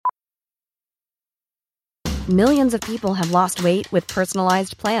Millions of people have lost weight with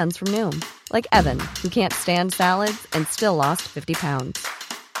personalized plans from Noom. Like Evan, who can't stand salads and still lost 50 pounds.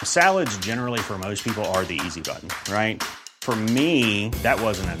 Salads generally for most people are the easy button, right? For me, that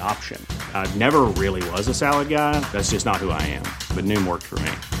wasn't an option. I never really was a salad guy. That's just not who I am. But Noom worked for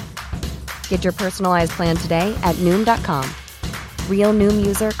me. Get your personalized plan today at Noom.com. Real Noom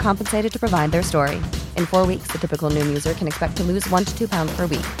user compensated to provide their story. In 4 weeks, the typical Noom user can expect to lose 1 to 2 pounds per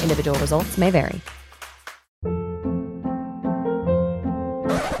week. Individual results may vary.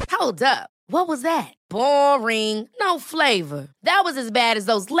 Hold up. What was that? Boring. No flavor. That was as bad as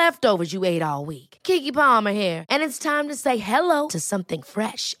those leftovers you ate all week. Keke Palmer here. And it's time to say hello to something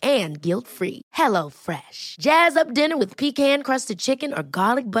fresh and guilt-free. Hello Fresh. Jazz up dinner with pecan-crusted chicken or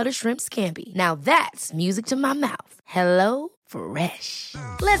garlic butter shrimp scampi. Now that's music to my mouth. Hello Fresh.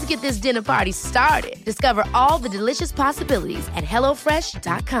 Let's get this dinner party started. Discover all the delicious possibilities at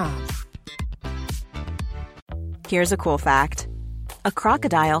HelloFresh.com. Here's a cool fact. A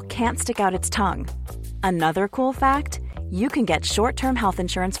crocodile can't stick out its tongue. Another cool fact, you can get short-term health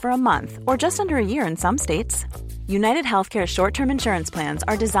insurance for a month or just under a year in some states. United Healthcare short-term insurance plans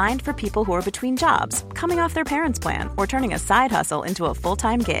are designed for people who are between jobs, coming off their parents' plan, or turning a side hustle into a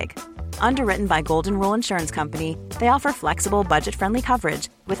full-time gig. Underwritten by Golden Rule Insurance Company, they offer flexible, budget-friendly coverage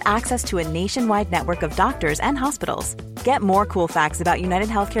with access to a nationwide network of doctors and hospitals. Get more cool facts about United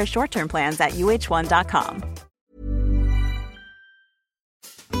Healthcare short-term plans at uh1.com.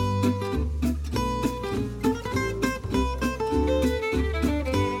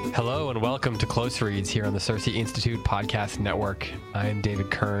 Hello and welcome to Close Reads here on the Cersei Institute Podcast Network. I am David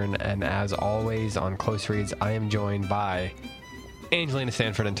Kern, and as always on Close Reads, I am joined by Angelina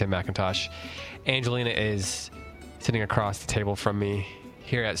Sanford and Tim McIntosh. Angelina is sitting across the table from me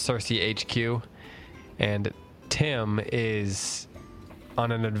here at Cersei HQ, and Tim is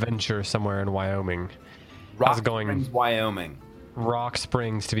on an adventure somewhere in Wyoming. How's it going? Springs, Wyoming. Rock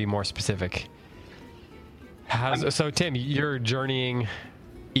Springs, to be more specific. So, Tim, you're journeying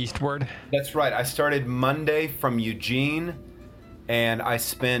eastward? That's right. I started Monday from Eugene, and I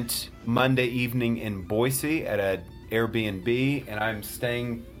spent Monday evening in Boise at an Airbnb, and I'm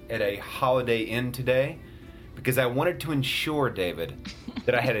staying at a Holiday Inn today because I wanted to ensure, David,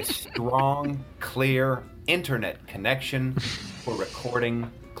 that I had a strong, clear internet connection for recording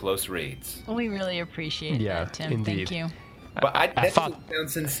Close Reads. We really appreciate that, Tim. Indeed. Thank you. But that doesn't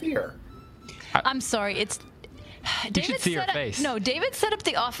sound sincere. I'm sorry. It's You should see your face. No, David set up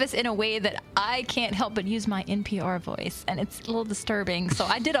the office in a way that I can't help but use my NPR voice, and it's a little disturbing. So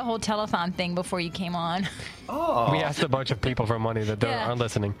I did a whole telethon thing before you came on. Oh. We asked a bunch of people for money that aren't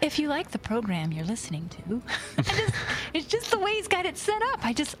listening. If you like the program you're listening to, it's just the way he's got it set up.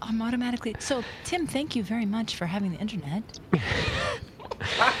 I'm automatically. So, Tim, thank you very much for having the internet.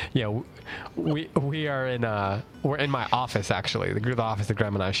 Yeah, we are we're in my office, actually, the office that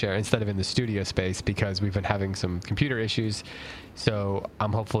Graham and I share, instead of in the studio space, because we've been having some computer issues. So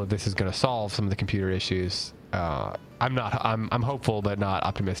I'm hopeful that this is going to solve some of the computer issues. I'm hopeful but not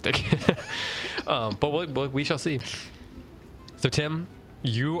optimistic. But we shall see. So Tim,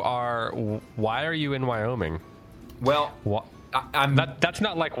 why are you in Wyoming? Well, that's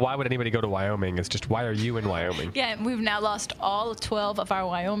not like why would anybody go to Wyoming. It's just why are you in Wyoming? Yeah, we've now lost all 12 of our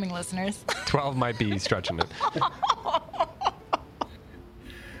Wyoming listeners. 12 might be stretching it.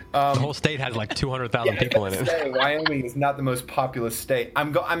 The whole state has like 200,000 people in it. Wyoming is not the most populous state.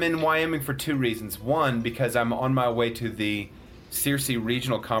 I'm in Wyoming for two reasons. One, because I'm on my way to the Cersei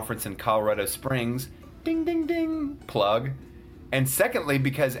Regional Conference in Colorado Springs. Ding, ding, ding. Plug. And secondly,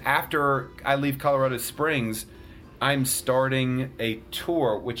 because after I leave Colorado Springs, I'm starting a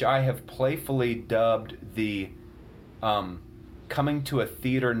tour, which I have playfully dubbed the Coming to a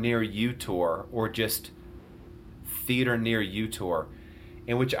Theater Near You tour, or just Theater Near You tour,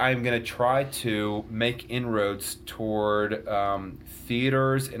 in which I'm going to try to make inroads toward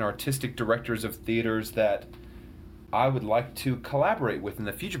theaters and artistic directors of theaters that I would like to collaborate with in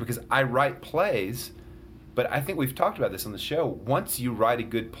the future, because I write plays, but I think we've talked about this on the show. Once you write a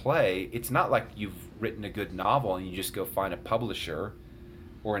good play, it's not like you've written a good novel and you just go find a publisher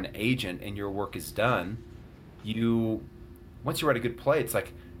or an agent and your work is done. Once you write a good play, it's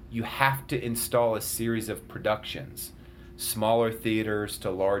like you have to install a series of productions, smaller theaters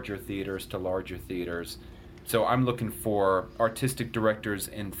to larger theaters to larger theaters. So I'm looking for artistic directors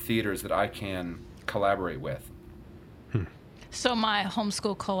in theaters that I can collaborate with. So my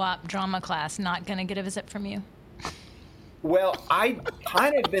homeschool co-op drama class not going to get a visit from you? Well, I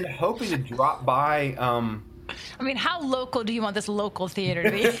kind of been hoping to drop by. I mean, how local do you want this local theater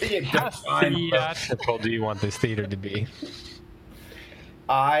to be? How theatrical do you want this theater to be?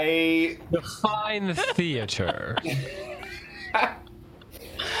 Define theater.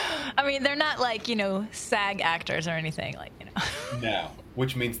 I mean, they're not like, SAG actors or anything, No,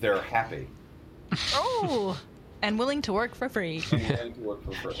 which means they're happy. Oh, and willing to work for free. Yeah,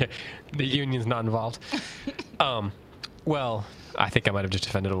 the union's not involved. Well, I think I might have just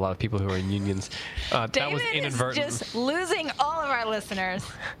offended a lot of people who are in unions. That was inadvertent. David is just losing all of our listeners.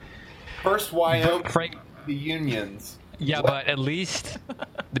 First Wyoming, Frank, the unions. Yeah, but at least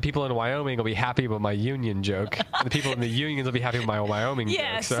the people in Wyoming will be happy about my union joke. The people in the unions will be happy with my Wyoming joke.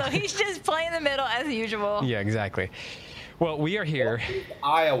 Yeah, so he's just playing the middle as usual. Yeah, exactly. Well, we are here.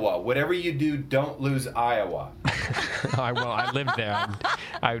 Iowa. Whatever you do, don't lose Iowa. I lived there.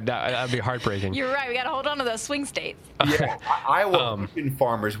 That'd be heartbreaking. You're right. We got to hold on to those swing states. Yeah, Iowa pigeon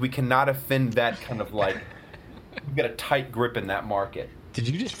farmers, we cannot offend that kind of we've got a tight grip in that market. Did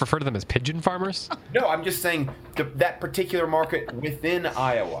you just refer to them as pigeon farmers? No, I'm just saying that particular market within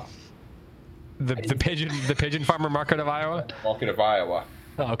Iowa. The pigeon farmer market of Iowa? Market of Iowa.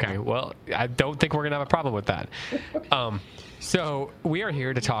 Okay, well, I don't think we're going to have a problem with that. So we are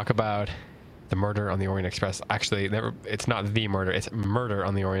here to talk about the murder on the Orient Express. Actually, it's not the murder. It's Murder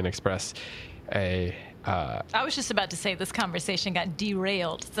on the Orient Express. I was just about to say this conversation got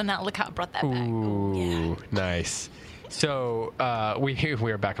derailed, so now look how I brought that back. Ooh, yeah. Nice. So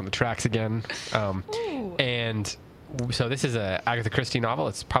we are back on the tracks again. And so this is a Agatha Christie novel.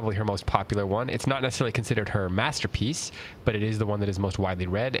 It's probably her most popular one. It's not necessarily considered her masterpiece, but it is the one that is most widely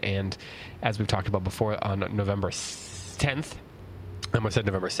read. And as we've talked about before, on November 10th, I almost said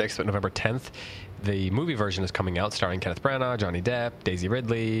November 6th, but November 10th, the movie version is coming out, starring Kenneth Branagh, Johnny Depp, Daisy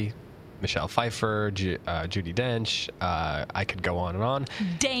Ridley, Michelle Pfeiffer, Judi Dench. I could go on and on.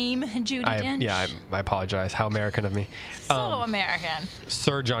 Dame Judi Dench. Yeah, I apologize. How American of me. So American.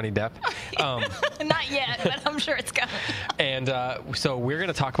 Sir Johnny Depp. Not yet, but I'm sure it's coming. And so we're going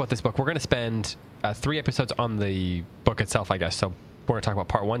to talk about this book. We're going to spend 3 episodes on the book itself, I guess. So we're going to talk about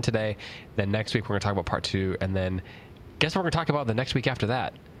part 1 today. Then next week we're going to talk about part 2. And then guess what we're going to talk about the next week after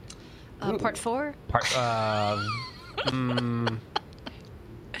that? Part 4?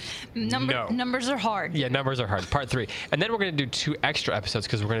 Numbers are hard. Yeah, numbers are hard. Part 3. And then we're going to do 2 extra episodes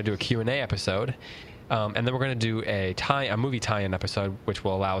because we're going to do a Q&A episode. And then we're going to do a movie tie-in episode, which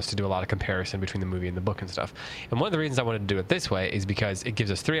will allow us to do a lot of comparison between the movie and the book and stuff. And one of the reasons I wanted to do it this way is because it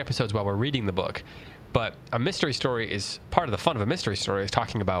gives us 3 episodes while we're reading the book. But a mystery story is part of the fun of a mystery story is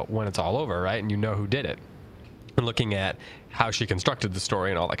talking about when it's all over, right? And you know who did it. And looking at how she constructed the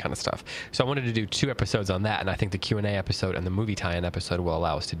story and all that kind of stuff. So I wanted to do 2 episodes on that, and I think the Q&A episode and the movie tie-in episode will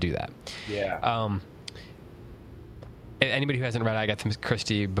allow us to do that. Yeah. Anybody who hasn't read Agatha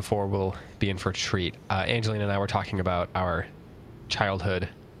Christie before will be in for a treat. Angelina and I were talking about our childhood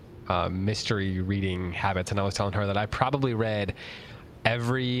mystery reading habits, and I was telling her that I probably read at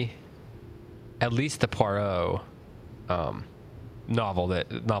least the Poirot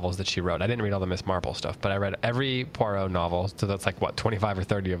novels that she wrote. I didn't read all the Miss Marple stuff, but I read every Poirot novel, so that's 25 or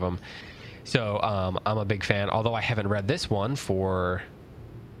 30 of them. So I'm a big fan, although I haven't read this one for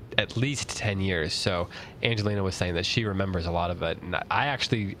at least 10 years. So Angelina was saying that she remembers a lot of it, and I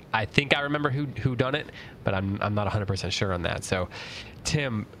think I remember who done it, but I'm not 100% sure on that. So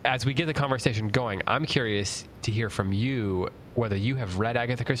Tim, as we get the conversation going, I'm curious to hear from you whether you have read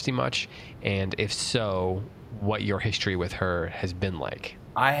Agatha Christie much, and if so, what your history with her has been like.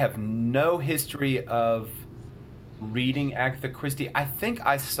 I have no history of reading Agatha Christie. I think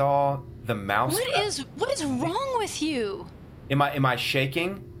I saw The Mouse. What is wrong with you? Am I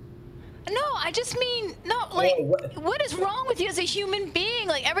shaking? No, I just mean what is wrong with you as a human being?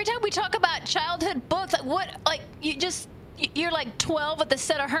 Like every time we talk about childhood books, you're like 12 with a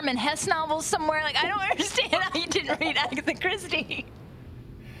set of Herman Hesse novels somewhere. Like I don't understand how you didn't read Agatha Christie.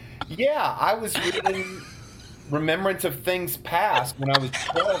 Yeah, I was reading Remembrance of Things Past when I was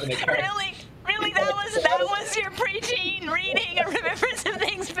 12, and it Really, that was your preteen reading of Remembrance of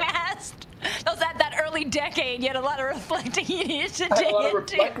Things Past. That was that early decade. You had a lot of reflecting you needed to do. I had a lot of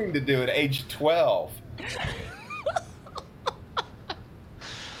reflecting to do at age 12.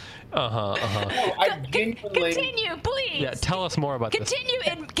 Continue, please. Yeah, tell us more about this. Continue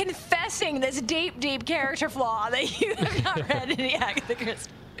in confessing this deep character flaw that you have not read in the Agatha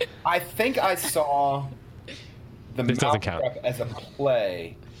Christie. I think I saw The Mousetrap as a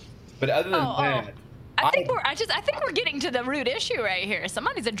play, but other than that, I think we're getting to the root issue right here.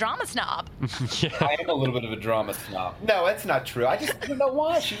 Somebody's a drama snob. Yeah. I am a little bit of a drama snob. No, that's not true. I don't know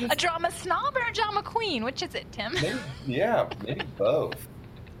why. A drama snob or a drama queen? Which is it, Tim? Maybe both.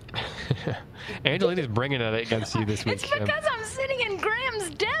 Angelina's bringing it against you this week. It's because I'm sitting in Graham's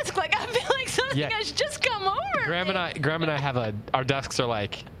desk. Like, I feel like something has just come over. Graham and I have our desks are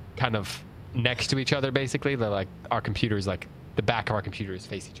like kind of next to each other, basically. They're like our computers, like the back of our computers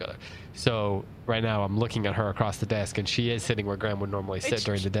face each other. So right now I'm looking at her across the desk, and she is sitting where Graham would normally sit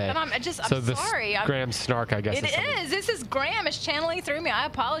during the day. And I'm sorry. Graham's snark, I guess. It is. This is Graham is channeling through me. I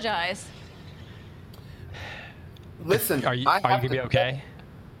apologize. Listen, are you going to be okay?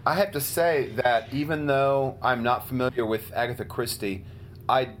 I have to say that even though I'm not familiar with Agatha Christie,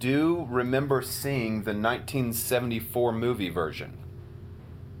 I do remember seeing the 1974 movie version.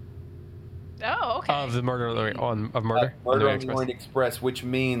 Oh, okay. Of the Murder on the Orient Express, which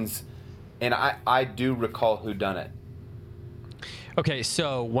means, and I do recall who done it. Okay,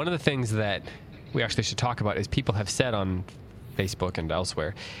 so one of the things that we actually should talk about is people have said on Facebook and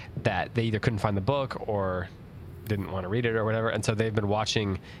elsewhere that they either couldn't find the book or didn't want to read it or whatever, and so they've been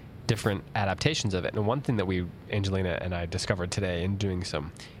watching different adaptations of it. And one thing that Angelina and I discovered today in doing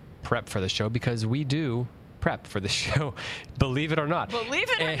some prep for the show, because we do prep for the show, believe it or not. Believe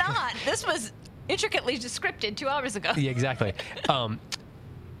it or not, this was intricately scripted 2 hours ago. Yeah, exactly.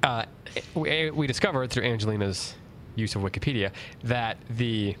 We discovered through Angelina's use of Wikipedia that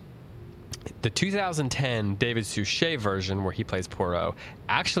the 2010 David Suchet version, where he plays Poirot,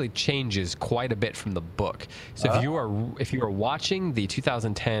 actually changes quite a bit from the book. So if you are watching the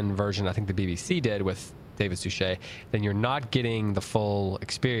 2010 version, I think the BBC did with David Suchet, then you're not getting the full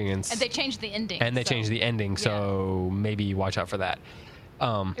experience. And they changed the ending. So maybe watch out for that.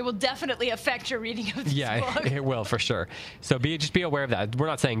 It will definitely affect your reading of this book. It will, for sure. So just be aware of that. We're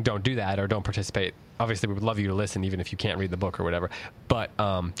not saying don't do that or don't participate. Obviously, we would love you to listen, even if you can't read the book or whatever. But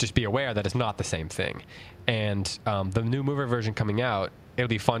just be aware that it's not the same thing. And the new movie version coming out, it'll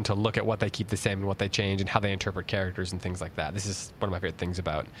be fun to look at what they keep the same and what they change and how they interpret characters and things like that. This is one of my favorite things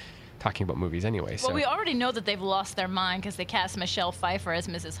about talking about movies anyway. Well, we already know that they've lost their mind because they cast Michelle Pfeiffer as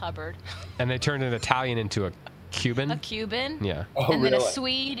Mrs. Hubbard. And they turned an Italian into a Cuban? A Cuban. Yeah. Oh, and really? then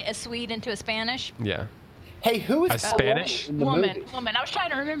a Swede into a Spanish. Yeah. Hey, who is a Spanish woman? I was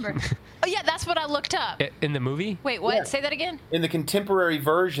trying to remember. Oh yeah, that's what I looked up. In the movie? Wait, what? Yeah. Say that again. In the contemporary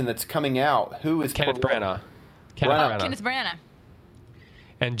version that's coming out, who is Kenneth Branagh? Kenneth Branagh.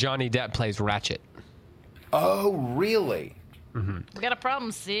 And Johnny Depp plays Ratchet. Oh, really? Mm-hmm. We got a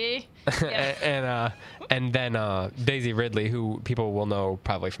problem, see? Yeah. and then Daisy Ridley, who people will know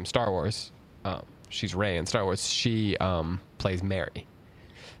probably from Star Wars. She's Rey in Star Wars. She plays Mary.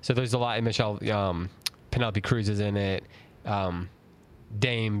 So there's a lot. Penelope Cruz is in it.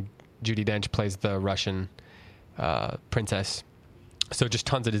 Dame Judi Dench plays the Russian princess. So just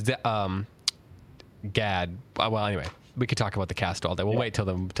tons of Gad. Well, anyway, we could talk about the cast all day. We'll wait till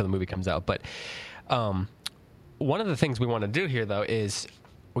the movie comes out. But one of the things we want to do here, though, is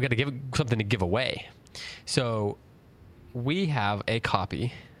we got to give something to give away. So we have a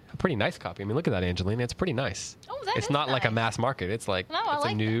copy. A pretty nice copy. I mean, look at that, Angelina. It's pretty nice. Oh, that It's is not nice. like a mass market. It's like it's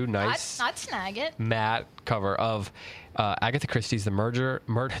a new, nice, I'd snag it. matte cover of Agatha Christie's The Merger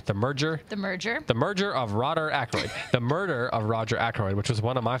of Roger Ackroyd. The Murder of Roger Ackroyd, which was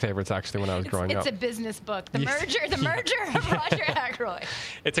one of my favorites actually when I was growing up. It's a business book. The Merger of Roger Ackroyd.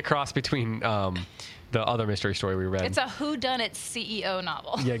 It's a cross between the other mystery story we read. It's a whodunit CEO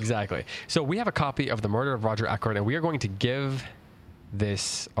novel. Yeah, exactly. So we have a copy of The Murder of Roger Ackroyd, and we are going to give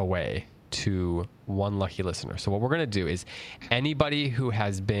this away to one lucky listener. So what we're going to do is anybody who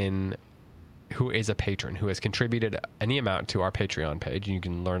is a patron, who has contributed any amount to our Patreon page, and you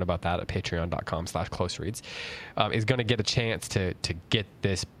can learn about that at patreon.com/closereads, is going to get a chance to get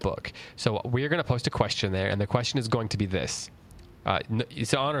this book. So we're going to post a question there, and the question is going to be this.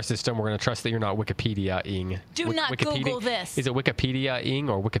 It's an honor system. We're going to trust that you're not Wikipedia-ing. Do not Google this. Is it Wikipedia-ing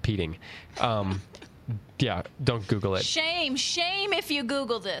or Wikipeding? Yeah, don't Google it. Shame if you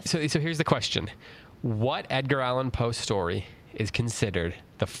Google this. So here's the question. What Edgar Allan Poe story is considered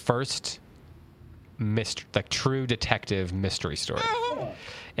the first true detective mystery story?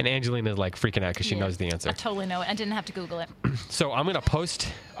 And Angelina's like freaking out because she knows the answer. I totally know it. I didn't have to Google it. So I'm gonna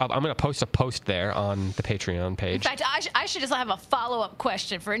post a post there on the Patreon page. In fact, I should just have a follow-up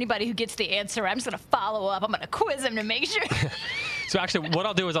question for anybody who gets the answer. I'm just gonna follow up. I'm gonna quiz him to make sure. So actually, what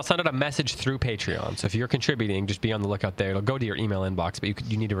I'll do is I'll send out a message through Patreon. So if you're contributing, just be on the lookout there. It'll go to your email inbox, but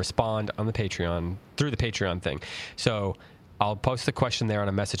you need to respond on the Patreon through the Patreon thing. So I'll post the question there on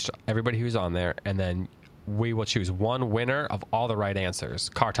a message to everybody who's on there, and then we will choose one winner of all the right answers,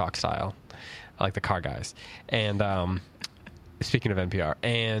 car talk style, like the car guys. And speaking of NPR,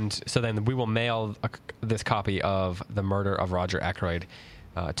 and so then we will mail this copy of The Murder of Roger Ackroyd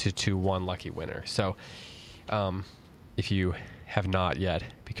to one lucky winner. So. if you have not yet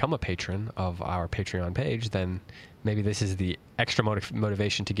become a patron of our Patreon page, then maybe this is the extra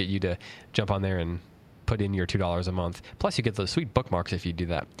motivation to get you to jump on there and put in your $2 a month. Plus, you get those sweet bookmarks if you do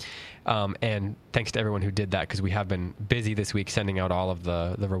that. And thanks to everyone who did that, because we have been busy this week sending out all of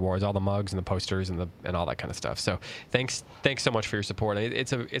the rewards, all the mugs and the posters and all that kind of stuff. So thanks so much for your support.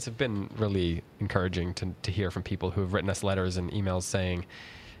 It's been really encouraging to hear from people who have written us letters and emails saying,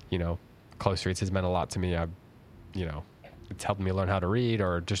 Close Reads has meant a lot to me. It's helped me learn how to read,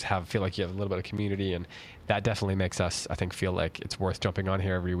 or just feel like you have a little bit of community, and that definitely makes us, I think, feel like it's worth jumping on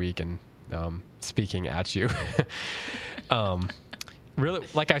here every week and speaking at you. Really,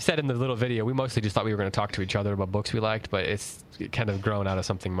 like I said in the little video, we mostly just thought we were going to talk to each other about books we liked, but it's kind of grown out of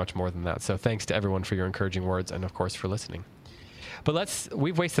something much more than that. So thanks to everyone for your encouraging words, and of course for listening. But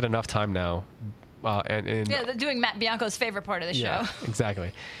we've wasted enough time now. They're doing Matt Bianco's favorite part of the show. Yeah,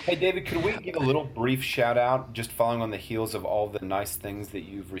 exactly. Hey, David, could we give a little brief shout out, just following on the heels of all the nice things that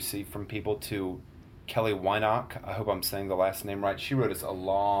you've received from people, to Kelly Weinock? I hope I'm saying the last name right. She wrote us a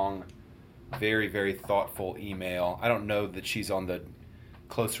long, very, very thoughtful email. I don't know that she's on the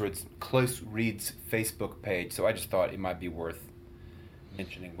Close Reads Facebook page, so I just thought it might be worth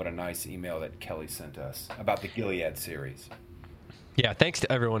mentioning what a nice email that Kelly sent us about the Gilead series. Yeah, thanks to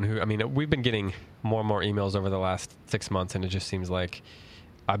everyone we've been getting more and more emails over the last 6 months, and it just seems like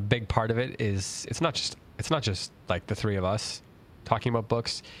a big part of it is it's not just like the three of us talking about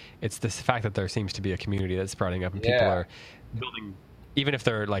books. It's this fact that there seems to be a community that's sprouting up, and people are building, even if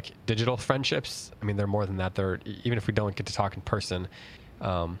they're like digital friendships. They're more than that. They're, even if we don't get to talk in person,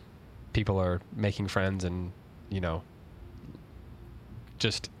 people are making friends, and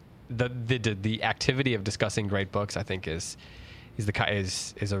just the activity of discussing great books, I think, is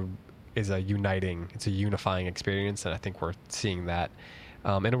a unifying experience, and I think we're seeing that.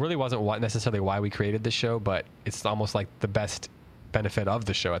 And it really wasn't necessarily why we created this show, but it's almost like the best benefit of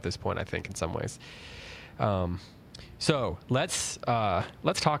the show at this point, I think, in some ways. So let's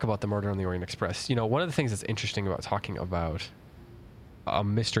talk about The Murder on the Orient Express. One of the things that's interesting about talking about a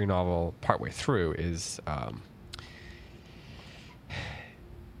mystery novel partway through is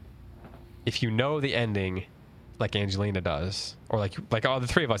if you know the ending, like Angelina does, or like all the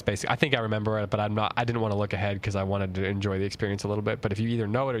three of us, basically. I think I remember it, but I didn't want to look ahead because I wanted to enjoy the experience a little bit. But if you either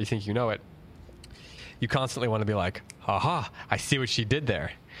know it or you think you know it, you constantly want to be like, haha, I see what she did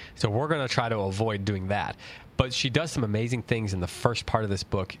there. So we're going to try to avoid doing that. But she does some amazing things in the first part of this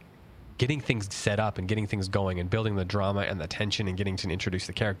book, getting things set up and getting things going and building the drama and the tension and getting to introduce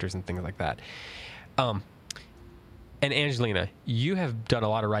the characters and things like that. And Angelina, you have done a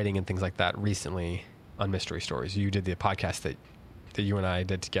lot of writing and things like that recently on mystery stories. You did the podcast that you and I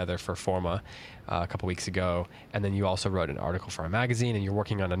did together for Forma a couple weeks ago, and then you also wrote an article for a magazine, and you're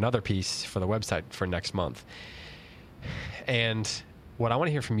working on another piece for the website for next month. And what I want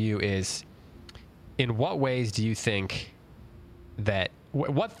to hear from you is, in what ways do you think that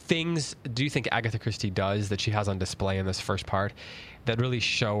what things do you think Agatha Christie does that she has on display in this first part that really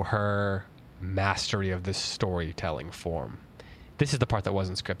show her mastery of this storytelling form? This is the part that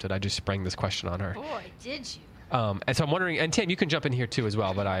wasn't scripted. I just sprang this question on her. Boy, did you. And so I'm wondering, and Tim, you can jump in here too as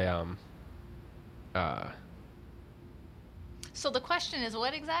well, but So the question is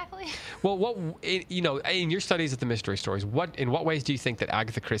what exactly? Well, in your studies of the mystery stories, in what ways do you think that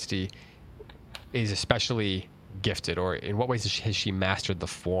Agatha Christie is especially gifted, or in what ways has she mastered the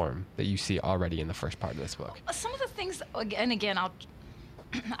form that you see already in the first part of this book? Some of the things, and again, I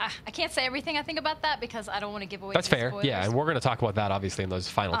can't say everything I think about that because I don't want to give away. That's fair. Spoilers. Yeah, and we're going to talk about that obviously in those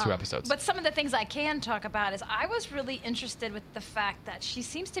final two episodes. But some of the things I can talk about is I was really interested with the fact that she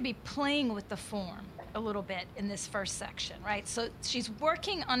seems to be playing with the form a little bit in this first section, right? So she's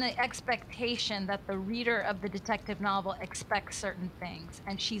working on the expectation that the reader of the detective novel expects certain things,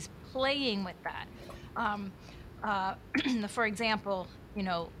 and she's playing with that. For example,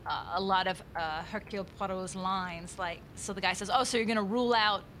 a lot of Hercule Poirot's lines, so the guy says, oh, so you're going to rule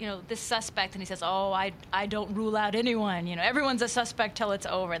out, this suspect, and he says, oh, I don't rule out anyone, everyone's a suspect till it's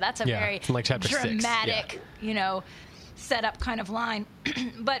over. That's a very like dramatic, setup kind of line.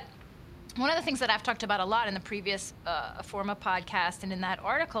 But one of the things that I've talked about a lot in the previous Forma podcast and in that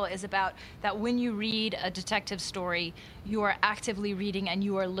article is about that when you read a detective story, you are actively reading and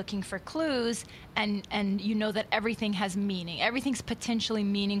you are looking for clues, and you know that everything has meaning. Everything's potentially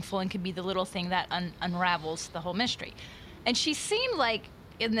meaningful and could be the little thing that unravels the whole mystery. And she seemed like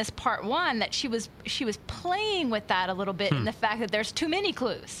in this part one that she was playing with that a little bit in the fact that there's too many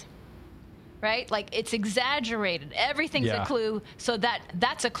clues. right? Like, it's exaggerated. Everything's a clue, so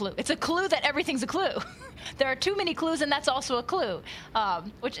that's a clue. It's a clue that everything's a clue. There are too many clues, and that's also a clue.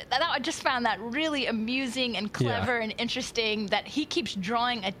 I just found that really amusing and clever and interesting, that he keeps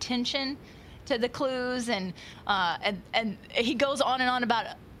drawing attention to the clues, and he goes on and on about,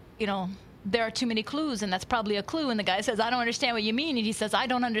 there are too many clues, and that's probably a clue. And the guy says, I don't understand what you mean. And he says, I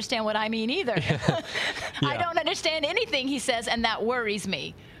don't understand what I mean either. I don't understand anything, he says, and that worries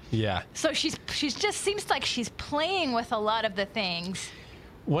me. Yeah. So she's just seems like she's playing with a lot of the things.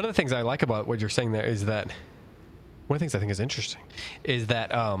 One of the things I like about what you're saying there is that one of the things I think is interesting is that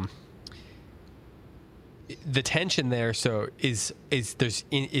the tension there is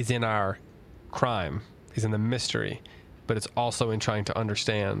in our crime, is in the mystery, but it's also in trying to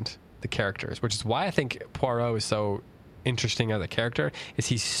understand the characters, which is why I think Poirot is so interesting as a character. Is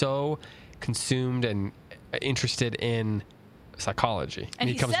he's so consumed and interested in psychology, and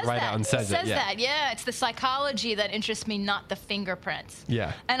he comes right out and says it. Yeah, it's the psychology that interests me, not the fingerprints.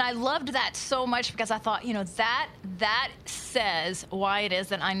 Yeah, and I loved that so much because I thought, that says why it is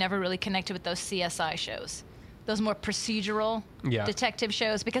that I never really connected with those CSI shows, those more procedural detective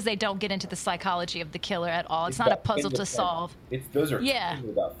shows, because they don't get into the psychology of the killer at all. It's not a puzzle to solve. Those are totally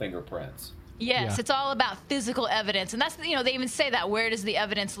about fingerprints. Yes, it's all about physical evidence, and that's they even say that. Where does the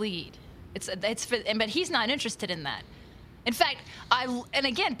evidence lead? But he's not interested in that. In fact,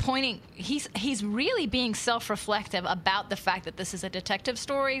 he's really being self-reflective about the fact that this is a detective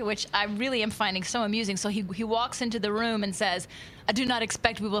story, which I really am finding so amusing. So he walks into the room and says, I do not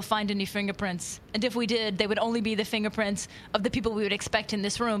expect we will find any fingerprints. And if we did, they would only be the fingerprints of the people we would expect in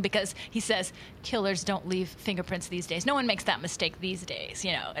this room, because he says killers don't leave fingerprints these days. No one makes that mistake these days.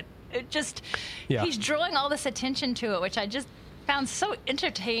 He's drawing all this attention to it, which I just found so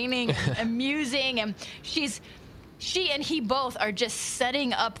entertaining and amusing. And she and he both are just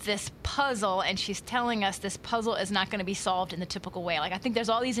setting up this puzzle, and she's telling us this puzzle is not going to be solved in the typical way. Like, I think there's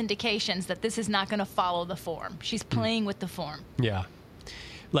all these indications that this is not going to follow the form. She's playing with the form. Yeah.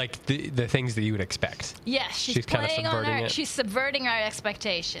 Like the things that you would expect. Yes, she's playing on our, she's subverting our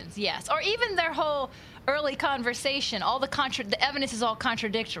expectations. Yes, or even their whole early conversation. All the evidence is all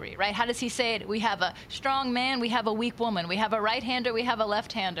contradictory, right? How does he say it? We have a strong man, we have a weak woman, we have a right-hander, we have a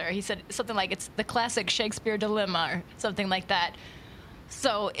left-hander. He said something like it's the classic Shakespeare dilemma or something like that.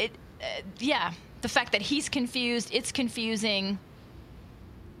 So the fact that he's confused, it's confusing.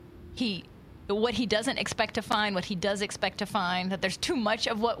 What he doesn't expect to find, what he does expect to find, that there's too much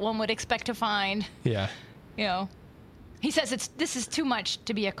of what one would expect to find. Yeah. He says this is too much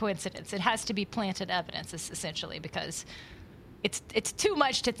to be a coincidence. It has to be planted evidence, essentially, because it's too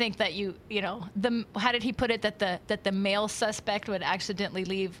much to think that how did he put it, that the male suspect would accidentally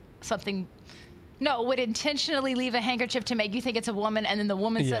leave something. No, would intentionally leave a handkerchief to make you think it's a woman, and then the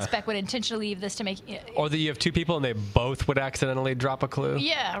woman suspect would intentionally leave this to make... Or that you have two people and they both would accidentally drop a clue.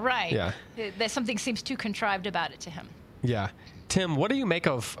 Yeah, right. Yeah. Something seems too contrived about it to him. Yeah. Tim, what do you make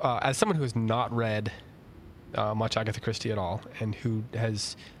of, as someone who has not read much Agatha Christie at all, and who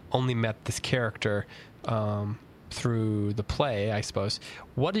has only met this character through the play, I suppose,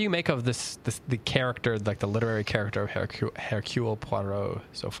 what do you make of the character, like the literary character of Hercule Poirot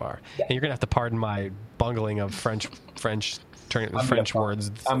so far? And you're gonna have to pardon my bungling of French words.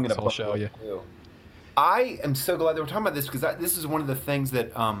 I'm gonna show you. I am so glad that we're talking about this, because this is one of the things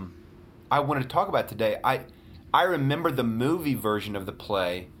that I wanted to talk about today. I remember the movie version of the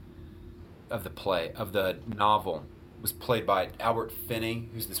novel was played by Albert Finney,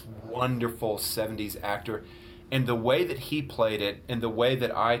 who's this wonderful 70s actor. And the way that he played it and the way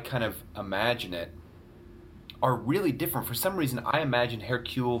that I kind of imagine it are really different. For some reason, I imagine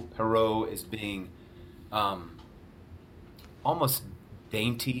Hercule Poirot as being almost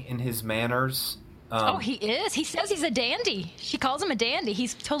dainty in his manners. He is. He says he's a dandy. She calls him a dandy.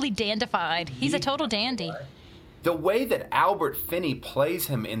 He's totally dandified. He's a total dandy. The way that Albert Finney plays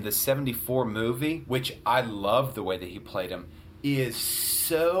him in the 74 movie, which I love the way that he played him, is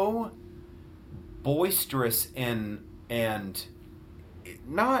so boisterous and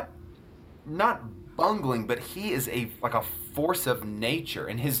not bungling, but he is like a force of nature,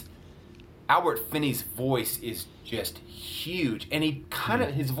 and Albert Finney's voice is just huge, and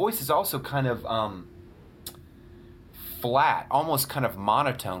his voice is also kind of flat, almost kind of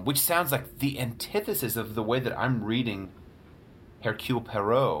monotone, which sounds like the antithesis of the way that I'm reading Hercule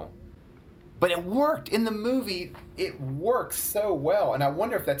Poirot. But it worked in the movie. It works so well, and I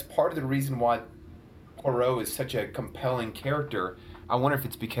wonder if that's part of the reason why Poirot is such a compelling character. I wonder if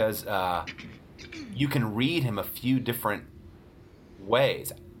it's because you can read him a few different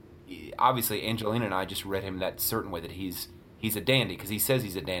ways. Obviously, Angelina and I just read him that certain way, that he's he's a dandy, because he says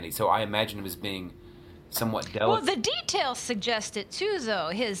he's a dandy. So I imagine him as being somewhat delicate. Well, the details suggest it too, though.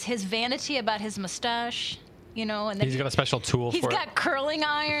 His vanity about his mustache, you know, and he's got a special tool for it. He's got curling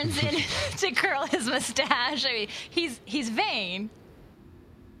irons in to curl his mustache. I mean, he's vain,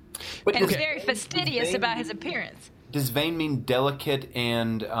 But and very fastidious about his appearance. Does vain mean delicate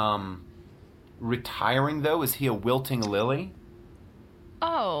and retiring, though? Is he a wilting lily?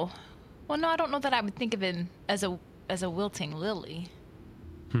 Oh, well, no, I don't know that I would think of him as a wilting lily.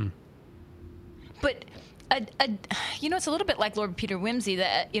 But it's a little bit like Lord Peter Wimsey,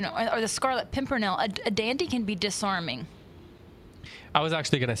 that or the Scarlet Pimpernel. A dandy can be disarming. I was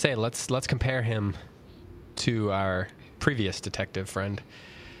actually going to say let's compare him to our previous detective friend.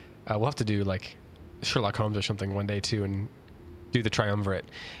 We'll have to do like Sherlock Holmes or something one day too, and do the triumvirate.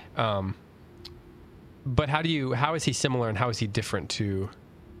 But how is he similar and how is he different to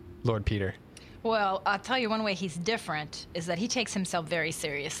Lord Peter? Well, I'll tell you one way he's different is that he takes himself very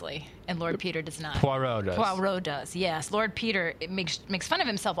seriously, and Lord Peter does not. Poirot does. Poirot does, yes. Lord Peter makes fun of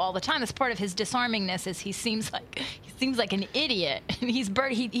himself all the time. That's part of his disarmingness. Is he seems like an idiot, and he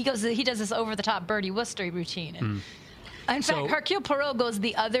does this over the top Bertie Wooster routine. And in fact, Hercule Poirot goes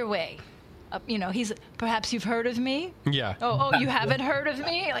the other way. He's perhaps you've heard of me. Yeah. Oh, you haven't heard of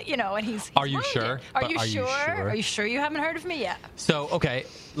me, and he's Are you sure? Are you sure? Are you sure you haven't heard of me? Yeah. So okay,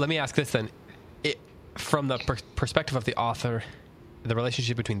 let me ask this then. From the perspective of the author, the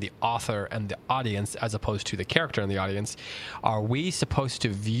relationship between the author and the audience, as opposed to the character in the audience, are we supposed to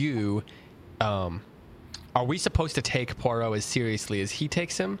view? Are we supposed to take Poirot as seriously as he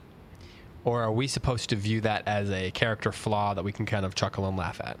takes him, or are we supposed to view that as a character flaw that we can kind of chuckle and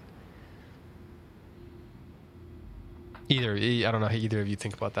laugh at? I don't know how either of you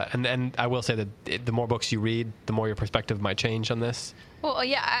think about that. And I will say that the more books you read, the more your perspective might change on this. Well,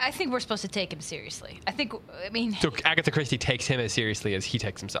 yeah, I think we're supposed to take him seriously. So Agatha Christie takes him as seriously as he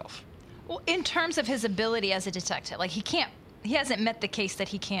takes himself. Well, in terms of his ability as a detective, like he hasn't met the case that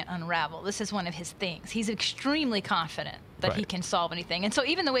he can't unravel. This is one of his things. He's extremely confident that he can solve anything. And so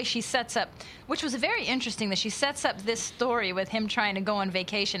even the way she sets up, which was very interesting, that she sets up this story with him trying to go on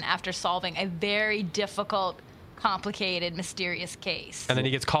vacation after solving a very difficult, complicated, mysterious case. And then he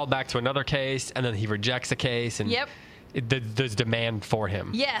gets called back to another case, and then he rejects a case, and there's demand for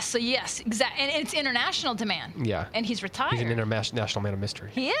him. Yes, exactly. And it's international demand. Yeah. And he's retired. He's an international man of mystery.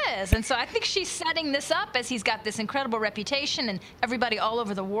 He is. And so I think she's setting this up as he's got this incredible reputation, and everybody all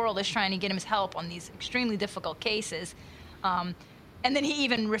over the world is trying to get him his help on these extremely difficult cases. And then he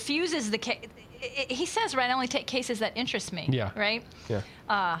even refuses the case. He says, right, I only take cases that interest me. Yeah. Right? Yeah.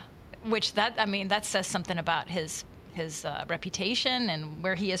 That says something about his reputation and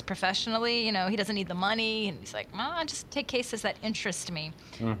where he is professionally. He doesn't need the money, and he's like, well, I just take cases that interest me.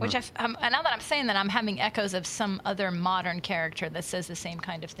 Mm-hmm. Which now that I'm saying that, I'm having echoes of some other modern character that says the same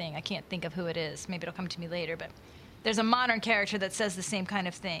kind of thing. I can't think of who it is. Maybe it'll come to me later, but there's a modern character that says the same kind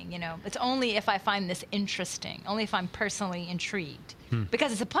of thing. It's only if I find this interesting, only if I'm personally intrigued,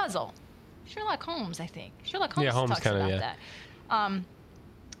 because it's a puzzle. Sherlock Holmes, I think. Sherlock Holmes talks about that.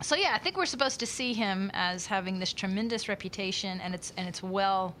 So yeah, I think we're supposed to see him as having this tremendous reputation, and it's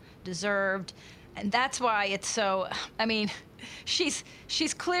well deserved, and that's why it's so. I mean, she's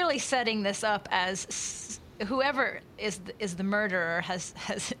clearly setting this up as whoever is the murderer has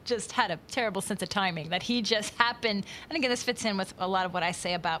just had a terrible sense of timing, that he just happened. And again, this fits in with a lot of what I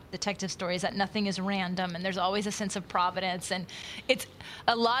say about detective stories, that nothing is random and there's always a sense of providence. And it's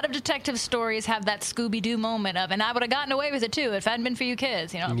a lot of detective stories have that Scooby-Doo moment of, and I would have gotten away with it too if it hadn't been for you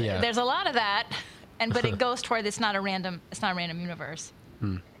kids. There's a lot of that, but it goes toward it's not a random universe.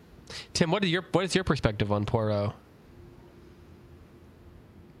 Tim, what is your perspective on Poirot?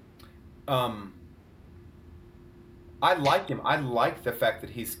 I like him. I like the fact that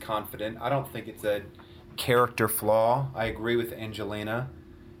he's confident. I don't think it's a character flaw. I agree with Angelina.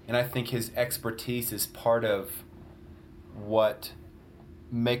 And I think his expertise is part of what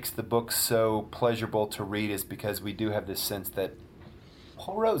makes the book so pleasurable to read, is because we do have this sense that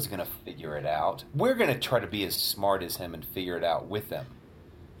Poirot's going to figure it out. We're going to try to be as smart as him and figure it out with him.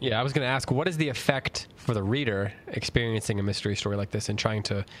 Yeah, I was going to ask, what is the effect for the reader experiencing a mystery story like this and trying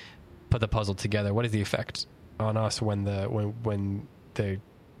to put the puzzle together? What is the effect on us when the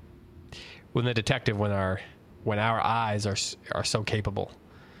detective, when our eyes are so capable?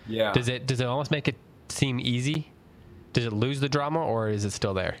 Yeah. Does it almost make it seem easy? Does it lose the drama, or is it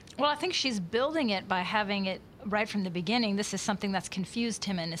still there? Well, I think she's building it by having it right from the beginning. This is something that's confused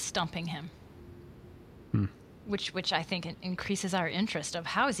him and is stumping him. Which I think increases our interest of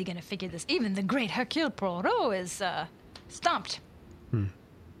how is he going to figure this. Even the great Hercule Poirot is stumped.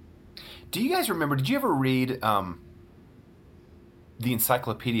 Do you guys remember, did you ever read the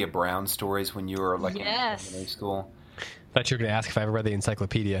Encyclopedia Brown stories when you were like in Yes. elementary school. Thought you were going to ask if I ever read the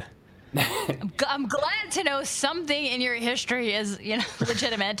Encyclopedia. I'm glad to know something in your history is,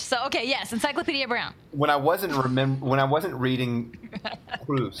 legitimate. So, okay, yes, Encyclopedia Brown. When I wasn't reading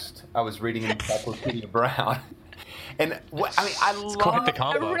Proust, I was reading Encyclopedia Brown. And I love quite the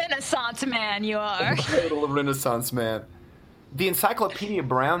combo. A Renaissance man you are. Total Renaissance man. The Encyclopedia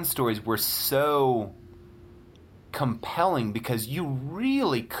Brown stories were so compelling because you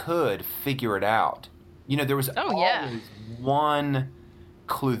really could figure it out. There was always one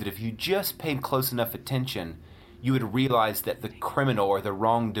clue that if you just paid close enough attention, you would realize that the criminal or the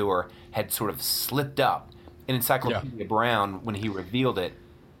wrongdoer had sort of slipped up. In Encyclopedia Brown, when he revealed it,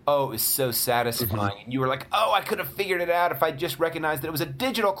 it was so satisfying. And you were like, I could have figured it out if I just recognized that it was a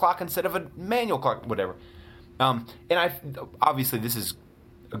digital clock instead of a manual clock, whatever. And obviously this is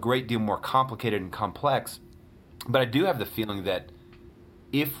a great deal more complicated and complex, but I do have the feeling that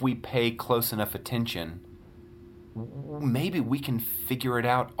if we pay close enough attention, maybe we can figure it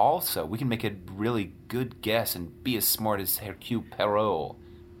out also. We can make a really good guess and be as smart as Hercule Poirot.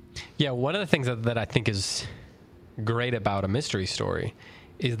 Yeah, one of the things that I think is great about a mystery story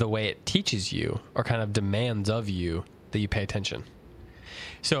is the way it teaches you or kind of demands of you that you pay attention.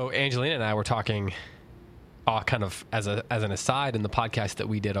 So Angelina and I were talking kind of as an aside in the podcast that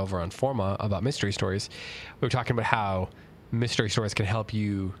we did over on Forma about mystery stories. We were talking about how mystery stories can help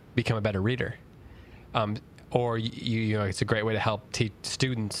you become a better reader. Or it's a great way to help teach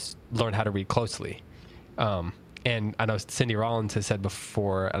students learn how to read closely. And I know Cindy Rollins has said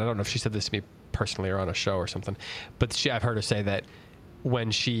before, and I don't know if she said this to me personally or on a show or something, but I've heard her say that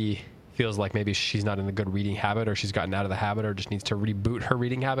when she feels like maybe she's not in a good reading habit or she's gotten out of the habit or just needs to reboot her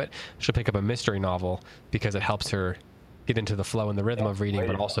reading habit, she'll pick up a mystery novel because it helps her get into the flow and the rhythm of reading,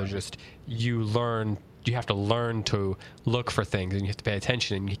 but also just you have to learn to look for things and you have to pay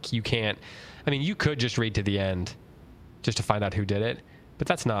attention, and you can't, you could just read to the end just to find out who did it, but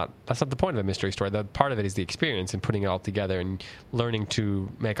that's not the point of a mystery story. The part of it is the experience and putting it all together and learning to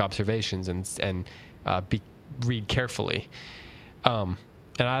make observations and read carefully. And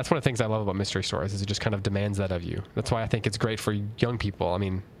that's one of the things I love about mystery stories is it just kind of demands that of you. That's why I think it's great for young people.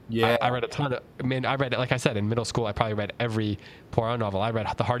 I read a ton of, I read it, like I said, in middle school, I probably read every Poirot novel. I read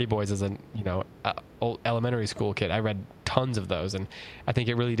The Hardy Boys as an, old elementary school kid. I read tons of those. And I think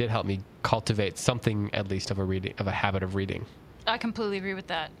it really did help me cultivate something, at least, of a habit of reading. I completely agree with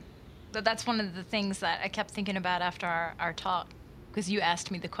that. That's one of the things that I kept thinking about after our talk, because you asked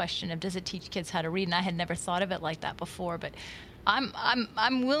me the question of does it teach kids how to read, and I had never thought of it like that before. But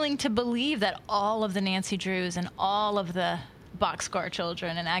I'm willing to believe that all of the Nancy Drews and all of the Boxcar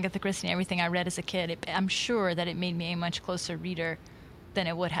Children and Agatha Christie and everything I read as a kid, I'm sure that it made me a much closer reader than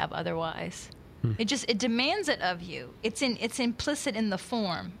it would have otherwise. It demands it of you. It's implicit in the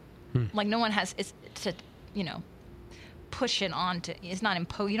form. Like no one has to push it on to. It's not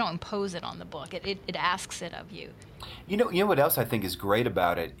you don't impose it on the book. It asks it of you. You know what else I think is great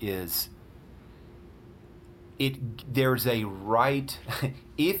about it is there's a right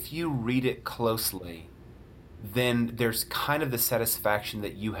if you read it closely, then there's kind of the satisfaction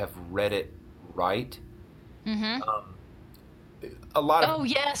that you have read it right. A lot of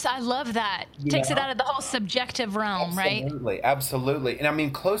yes, I love that. Takes it out of the whole subjective realm, right? Absolutely.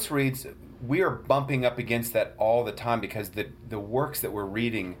 And close reads, we are bumping up against that all the time because the works that we're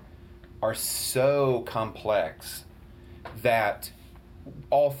reading are so complex that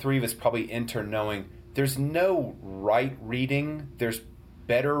all three of us probably enter knowing there's no right reading, there's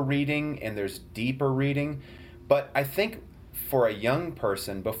better reading, and there's deeper reading. But I think for a young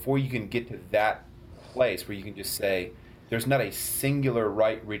person, before you can get to that place where you can just say, there's not a singular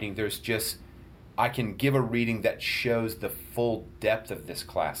right reading, there's just, I can give a reading that shows the full depth of this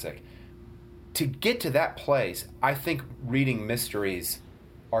classic. To get to that place, I think reading mysteries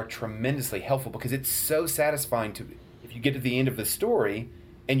are tremendously helpful because it's so satisfying if you get to the end of the story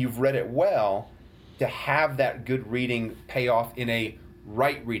and you've read it well, to have that good reading pay off in a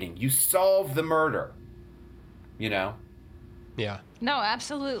right reading. You solve the murder, Yeah. No,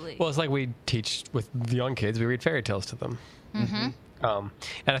 absolutely. Well, it's like we teach with the young kids. We read fairy tales to them. And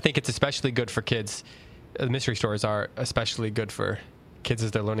I think it's especially good for kids. Mystery stories are especially good for kids as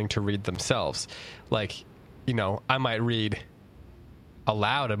they're learning to read themselves. Like, I might read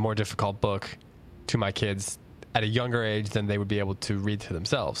aloud a more difficult book to my kids at a younger age than they would be able to read to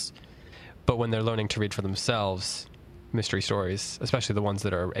themselves. But when they're learning to read for themselves, mystery stories, especially the ones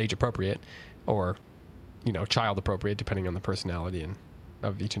that are age appropriate or, child appropriate, depending on the personality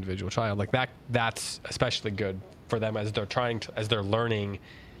of each individual child, like that's especially good for them as they're learning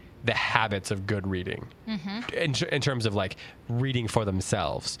the habits of good reading in terms of like reading for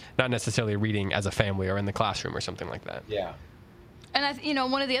themselves, not necessarily reading as a family or in the classroom or something like that. Yeah.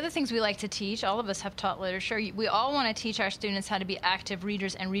 And one of the other things we like to teach, all of us have taught literature, we all want to teach our students how to be active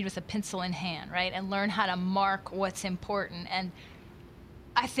readers and read with a pencil in hand, right? And learn how to mark what's important. And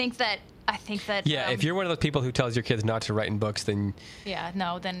I think that yeah, if you're one of those people who tells your kids not to write in books, then we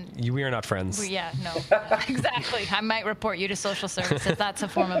are not friends. Exactly. I might report you to social services. That's a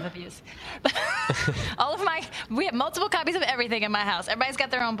form of abuse. We have multiple copies of everything in my house. Everybody's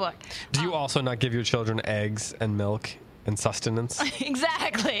got their own book. Do you also not give your children eggs and milk and sustenance?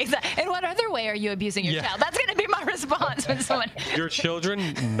 Exactly. And what other way are you abusing your child? That's going to be my response when someone. Your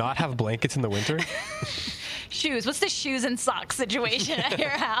children not have blankets in the winter? Shoes. What's the shoes and socks situation at your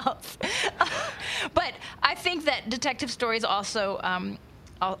house? But I think that detective stories also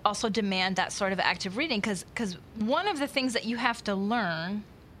demand that sort of active reading because one of the things that you have to learn.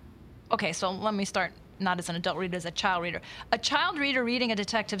 Okay, so let me start not as an adult reader, as a child reader. A child reader reading a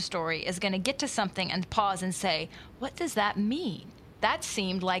detective story is going to get to something and pause and say, "What does that mean? That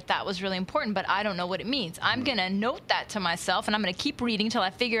seemed like that was really important, but I don't know what it means. I'm going to note that to myself, and I'm going to keep reading until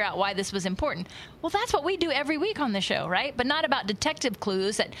I figure out why this was important." Well, that's what we do every week on the show, right? But not about detective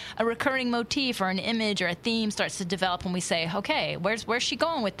clues that a recurring motif or an image or a theme starts to develop when we say, okay, where's she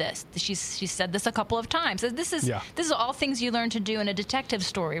going with this? She said this a couple of times. This is all things you learn to do in a detective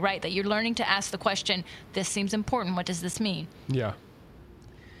story, right? That you're learning to ask the question, this seems important. What does this mean? Yeah.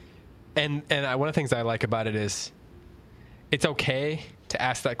 And one of the things I like about it is it's okay to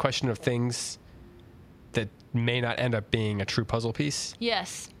ask that question of things that may not end up being a true puzzle piece.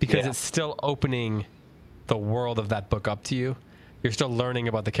 Yes. Because it's still opening the world of that book up to you. You're still learning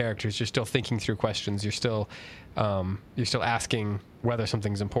about the characters. You're still thinking through questions. You're still asking whether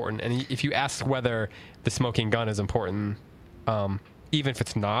something's important. And if you ask whether the smoking gun is important, even if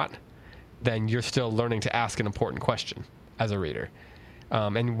it's not, then you're still learning to ask an important question as a reader.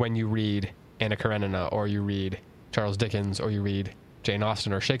 And when you read Anna Karenina or you read Charles Dickens or you read Jane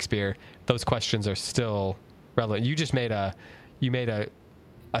Austen or Shakespeare, those questions are still relevant. You just made a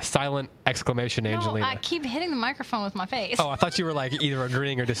silent exclamation, Angelina. No, I keep hitting the microphone with my face. Oh, I thought you were like either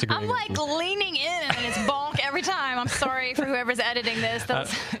agreeing or disagreeing. I'm like leaning in and it's bonk every time. I'm sorry for whoever's editing this.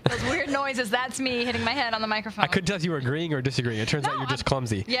 Those weird noises, that's me hitting my head on the microphone. I couldn't tell if you were agreeing or disagreeing. It turns out you're just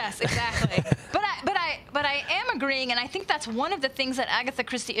clumsy. Yes, exactly. But I am agreeing, and I think that's one of the things that Agatha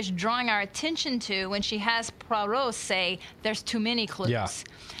Christie is drawing our attention to when she has Poirot say there's too many clues.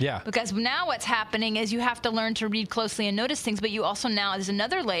 Yeah. Because now what's happening is you have to learn to read closely and notice things, but you also now, there's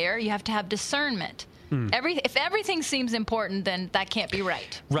another layer, you have to have discernment. If everything seems important, then that can't be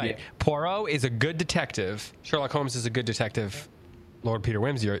right. Right. Yeah. Poirot is a good detective. Sherlock Holmes is a good detective. Lord Peter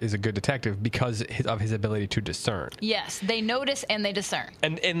Wimsey is a good detective because of his ability to discern. Yes, they notice and they discern.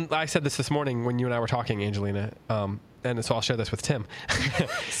 And I said this morning when you and I were talking, Angelina, and so I'll share this with Tim.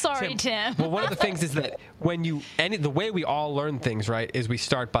 Sorry, Tim. Well, one of the things is that the way we all learn things, right, is we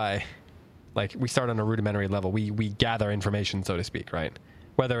start on a rudimentary level. We gather information, so to speak, right?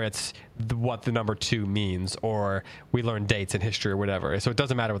 Whether it's what the number 2 means or we learn dates in history or whatever. So it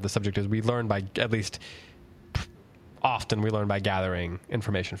doesn't matter what the subject is. We learn by often we learn by gathering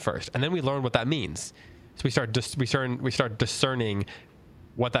information first, and then we learn what that means. So we start discerning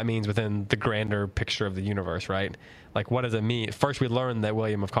what that means within the grander picture of the universe, right? Like, what does it mean? First, we learn that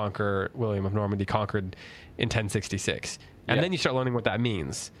William of Normandy conquered in 1066, and then you start learning what that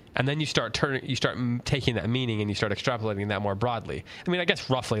means, and then you start taking that meaning and you start extrapolating that more broadly. I mean, I guess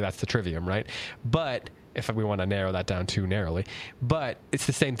roughly that's the trivium, right? But if we want to narrow that down too narrowly, but it's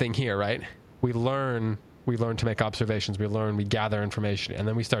the same thing here, right? We learn to make observations, we gather information, and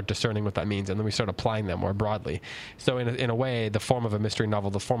then we start discerning what that means, and then we start applying that more broadly. So in a way, the form of a mystery novel,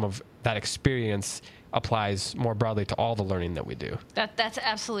 the form of that experience applies more broadly to all the learning that we do. That's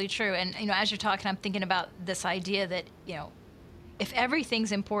absolutely true. And, as you're talking, I'm thinking about this idea that, if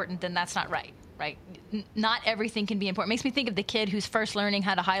everything's important, then that's not right. Right? Not everything can be important. Makes me think of the kid who's first learning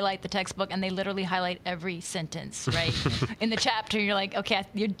how to highlight the textbook, and they literally highlight every sentence, right? In the chapter, you're like, okay,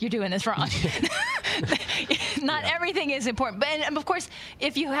 you're doing this wrong. Not everything is important. And of course,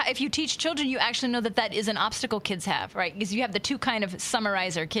 if you teach children, you actually know that is an obstacle kids have, right? Because you have the 2 kind of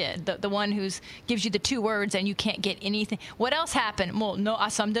summarizer kid, the one who's gives you the 2 words and you can't get anything. What else happened? Well, no, I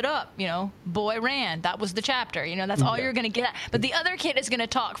summed it up. Boy ran. That was the chapter. That's all you're going to get at. But the other kid is going to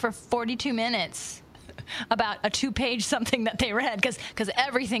talk for 42 minutes about a 2-page something that they read because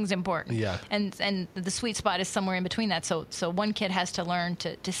everything's important. Yeah. And the sweet spot is somewhere in between that. So one kid has to learn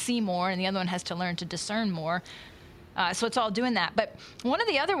to see more, and the other one has to learn to discern more. So it's all doing that. But one of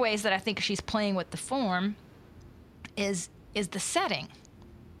the other ways that I think she's playing with the form is the setting.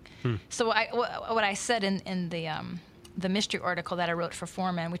 So what I said in the mystery article that I wrote for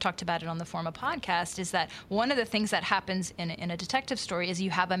Forma, and we talked about it on the Forma podcast, is that one of the things that happens in a detective story is you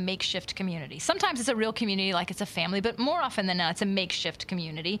have a makeshift community. Sometimes it's a real community, like it's a family, but more often than not, it's a makeshift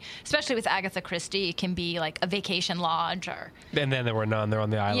community. Especially with Agatha Christie, it can be like a vacation lodge or... And then there were none. They're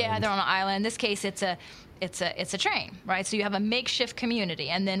on the island. Yeah, they're on an island. In this case, it's a train, right? So you have a makeshift community,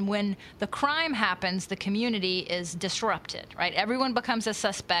 and then when the crime happens, the community is disrupted, right? Everyone becomes a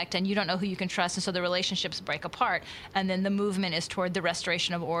suspect, and you don't know who you can trust, and so the relationships break apart. And then the movement is toward the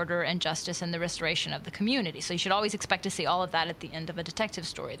restoration of order and justice and the restoration of the community. So you should always expect to see all of that at the end of a detective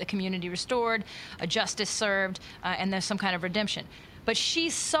story: the community restored, a justice served, and there's some kind of redemption. But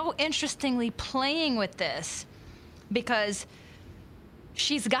she's so interestingly playing with this because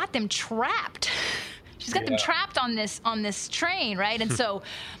she's got them trapped. She's got them trapped on this train, right? And so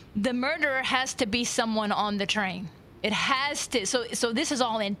the murderer has to be someone on the train. It has to. So this is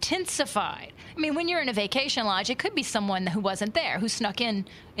all intensified. I mean, when you're in a vacation lodge, it could be someone who wasn't there, who snuck in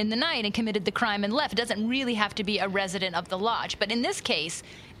the night and committed the crime and left. It doesn't really have to be a resident of the lodge. But in this case,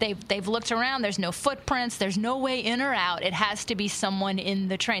 they've looked around. There's no footprints. There's no way in or out. It has to be someone in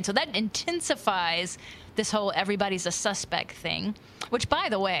the train. So that intensifies this whole everybody's a suspect thing, which, by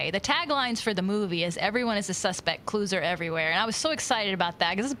the way, the taglines for the movie is everyone is a suspect, clues are everywhere. And I was so excited about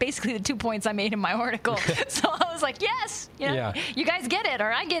that because this is basically the 2 points I made in my article. So I was like, yes, you guys get it,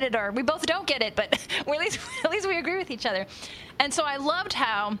 or I get it, or we both don't get it, but at least we agree with each other. And so I loved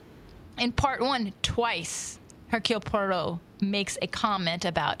how in part one, twice, Hercule Poirot makes a comment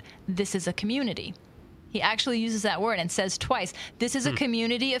about this is a community. He actually uses that word and says twice, this is a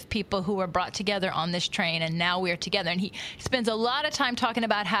community of people who were brought together on this train, and now we're together. And he spends a lot of time talking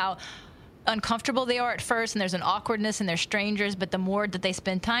about how uncomfortable they are at first, and there's an awkwardness, and they're strangers, but the more that they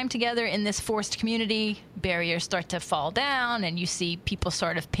spend time together in this forced community, barriers start to fall down, and you see people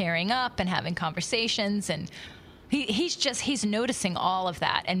sort of pairing up and having conversations, and he's noticing all of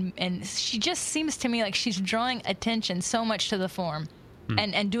that. And she just seems to me like she's drawing attention so much to the form.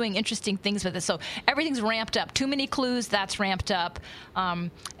 And doing interesting things with it. So everything's ramped up. Too many clues, that's ramped up.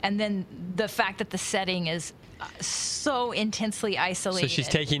 And then the fact that the setting is so intensely isolated. So she's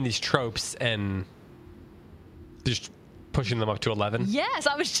taking these tropes and just pushing them up to 11? Yes,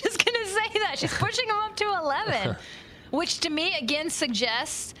 I was just going to say that. She's pushing them up to 11. Which to me, again,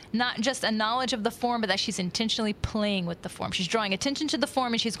 suggests not just a knowledge of the form, but that she's intentionally playing with the form. She's drawing attention to the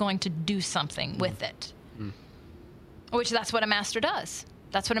form, and she's going to do something with it. Which that's what a master does.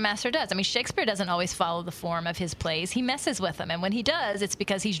 That's what a master does. I mean, Shakespeare doesn't always follow the form of his plays. He messes with them. And when he does, it's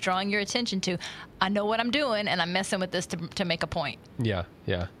because he's drawing your attention to, I know what I'm doing, and I'm messing with this to make a point. Yeah.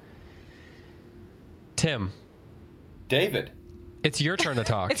 Tim. David. It's your turn to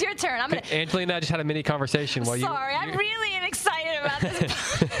talk. It's your turn. Angelina and I just had a mini conversation while Sorry, I really am excited about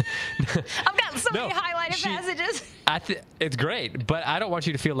this. I've got so many highlighted passages. It's great, but I don't want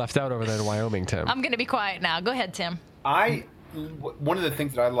you to feel left out over there in Wyoming, Tim. I'm going to be quiet now. Go ahead, Tim. One of the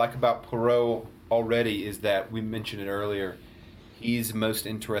things that I like about Poirot already is that we mentioned it earlier. He's most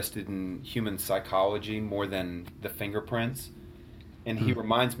interested in human psychology more than the fingerprints, and he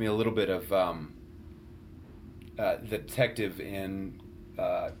reminds me a little bit of the detective in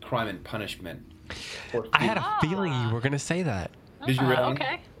Crime and Punishment. I had a feeling you were going to say that. Did you really?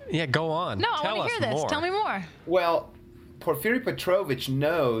 Okay. Yeah, go on. No, I want to hear this. More. Tell me more. Well, Porfiry Petrovich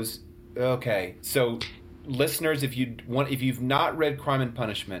knows. Okay, so listeners, if you've not read Crime and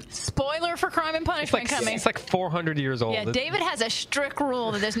Punishment, spoiler for Crime and Punishment coming. It's like 400 years old. Yeah, David has a strict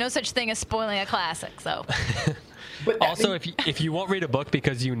rule that there's no such thing as spoiling a classic. So. But also, if you won't read a book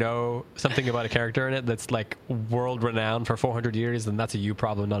because you know something about a character in it that's like world renowned for 400 years, then that's a you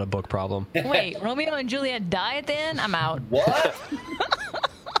problem, not a book problem. Wait, Romeo and Juliet die at the end? I'm out. What?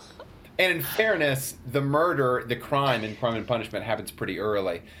 And in fairness, the crime in Crime and Punishment happens pretty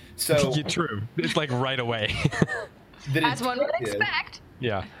early. So true. It's like right away. As one would expect.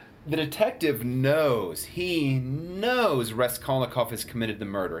 Yeah. The detective knows. He knows Raskolnikov has committed the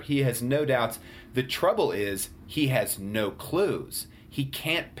murder. He has no doubts. The trouble is he has no clues. He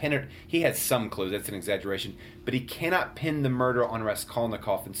can't pin it. He has some clues. That's an exaggeration. But he cannot pin the murder on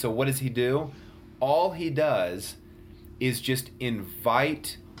Raskolnikov. And so what does he do? All he does is just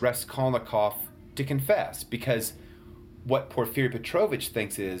invite Raskolnikov to confess. Because what Porfiry Petrovich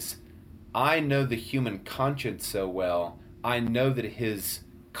thinks is, I know the human conscience so well. I know that his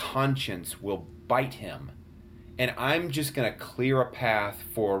conscience will bite him, and I'm just going to clear a path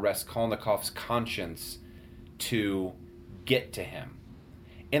for Raskolnikov's conscience to get to him.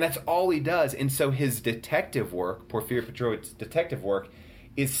 And that's all he does. And so his detective work, Porfiry Petrovich's detective work,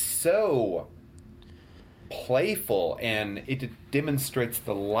 is so playful, and it demonstrates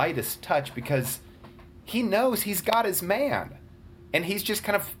the lightest touch because he knows he's got his man, and he's just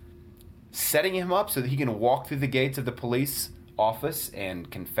kind of setting him up so that he can walk through the gates of the police office and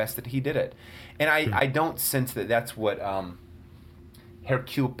confess that he did it. And I don't sense that that's what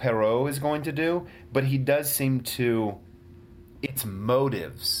Hercule Poirot is going to do, but he does seem to. It's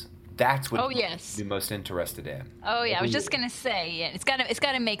motives. That's what he's the most interested in. Oh yeah, I was just gonna say, it's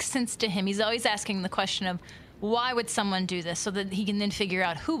got to make sense to him. He's always asking the question of why would someone do this, so that he can then figure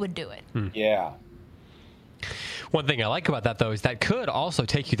out who would do it. Yeah. One thing I like about that, though, is that could also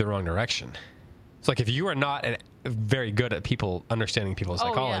take you the wrong direction. It's like if you are not very good at understanding people's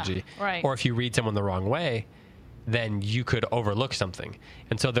psychology, right, or if you read someone the wrong way, then you could overlook something.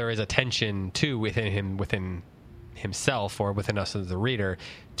 And so there is a tension too within himself or within us as the reader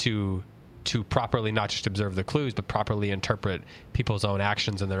to properly not just observe the clues, but properly interpret people's own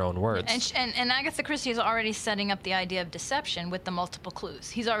actions and their own words. And Agatha Christie is already setting up the idea of deception with the multiple clues.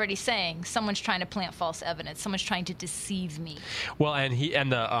 He's already saying someone's trying to plant false evidence. Someone's trying to deceive me. Well, and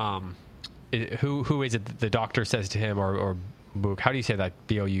who is it? The doctor says to him, or Book. How do you say that?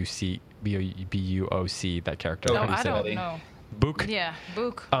 B-O-U-C, that character. No, I don't know. Book. Yeah,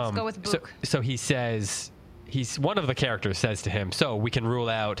 Book. Let's go with Book. So he says. One of the characters says to him, so we can rule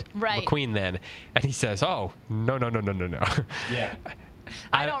out McQueen then. And he says, oh, no. Yeah.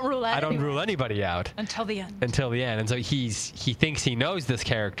 I don't rule anybody out. Until the end. And so he thinks he knows this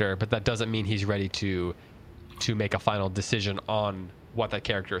character, but that doesn't mean he's ready to make a final decision on what that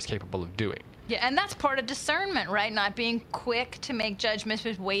character is capable of doing. Yeah, and that's part of discernment, right? Not being quick to make judgments,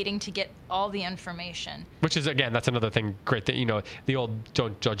 but waiting to get all the information. Which is, again, that's another thing, great thing. The old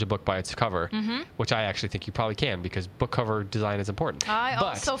don't judge a book by its cover, which I actually think you probably can, because book cover design is important. I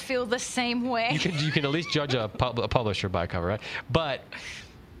also feel the same way. You can at least judge a publisher by cover, right? But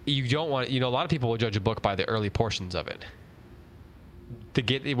you don't want, a lot of people will judge a book by the early portions of it. To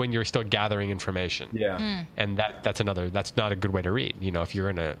get when you're still gathering information. Yeah. And that's not a good way to read. If you're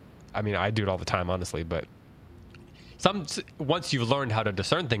in I do it all the time, honestly, but once you've learned how to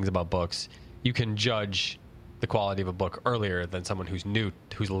discern things about books, you can judge the quality of a book earlier than someone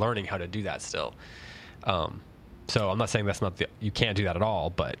who's learning how to do that still. So I'm not saying you can't do that at all,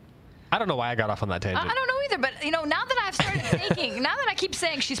 but I don't know why I got off on that tangent. I don't know either, but now that I've started thinking, now that I keep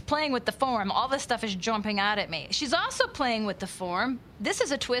saying she's playing with the form, all this stuff is jumping out at me. She's also playing with the form. This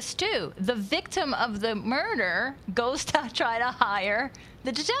is a twist too. The victim of the murder goes to try to hire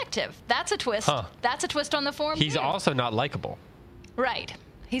the detective. That's a twist. Huh. That's a twist on the form. He's too. also not likable. Right.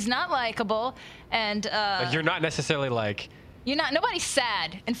 He's not likable, and you're not necessarily like. Nobody's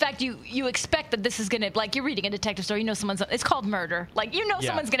sad. In fact, you expect that this is going to, like, you're reading a detective story, it's called murder. Like,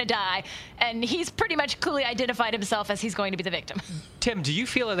 someone's going to die, and he's pretty much clearly identified himself as he's going to be the victim. Tim, do you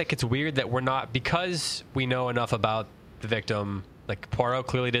feel like it's weird that we're not, because we know enough about the victim, like Poirot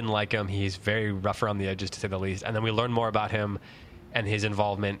clearly didn't like him, he's very rough around the edges to say the least, and then we learn more about him and his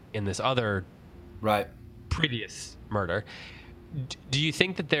involvement in this other previous murder. Do you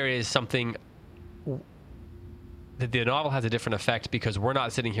think that there is something that the novel has a different effect because we're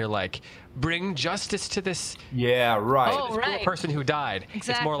not sitting here like, bring justice to this poor person who died.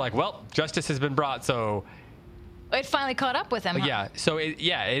 Exactly. It's more like, well, justice has been brought, so it finally caught up with him. Huh? Yeah. So it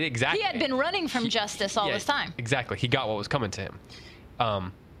exactly. He had been running from justice all this time. Exactly. He got what was coming to him.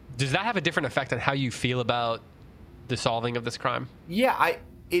 Does that have a different effect on how you feel about the solving of this crime? Yeah,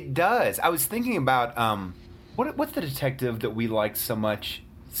 it does. I was thinking about what's the detective that we like so much?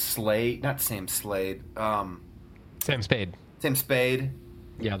 Slade, not Sam Slade. Sam Spade. Sam Spade.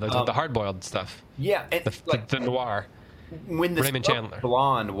 Yeah, the hard-boiled stuff. Yeah, and the noir. When this Raymond Chandler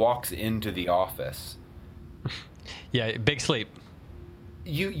blonde walks into the office. Yeah, Big Sleep.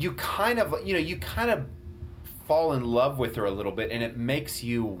 You kind of fall in love with her a little bit, and it makes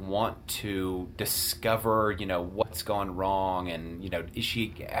you want to discover, what's gone wrong, and is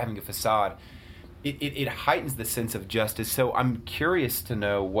she having a facade? It heightens the sense of justice. So I'm curious to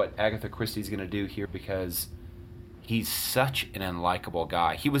know what Agatha Christie's going to do here, because he's such an unlikable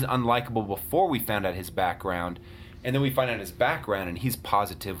guy. He was unlikable before we found out his background, and then we find out his background, and he's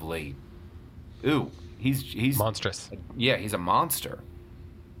positively, he's monstrous. Yeah, he's a monster.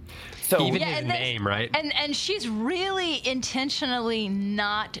 So even his name, right? And she's really intentionally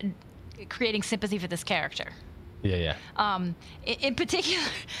not creating sympathy for this character. Yeah. In particular,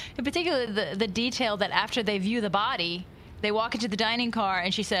 the detail that after they view the body, they walk into the dining car,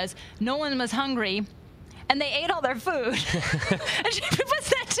 and she says, "No one was hungry." And they ate all their food. And she puts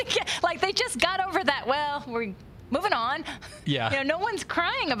that together. Like, they just got over that, well, we're moving on. Yeah. No one's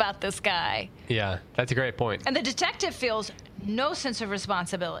crying about this guy. Yeah, that's a great point. And the detective feels no sense of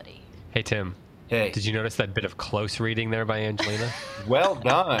responsibility. Hey, Tim. Hey. Did you notice that bit of close reading there by Angelina? Well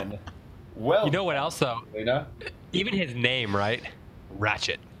done. Well, you know what else, though? Angelina? Even his name, right?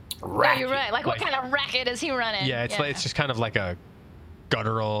 Ratchet. Yeah, you're right. Like, what kind of racket is he running? Yeah, it's just kind of like a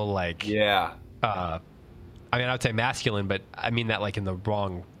guttural, like... Yeah. I mean, I would say masculine, but I mean that like in the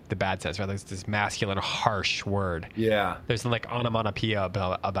bad sense, right? There's this masculine, harsh word. Yeah. There's like onomatopoeia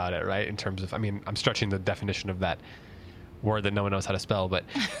about it, right? In terms of, I mean, I'm stretching the definition of that word that no one knows how to spell, but...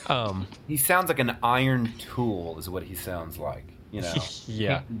 he sounds like an iron tool is what he sounds like, you know?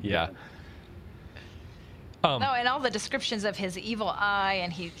 Yeah. No, and all the descriptions of his evil eye,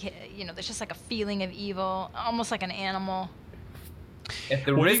 and he, you know, there's just like a feeling of evil, almost like an animal. At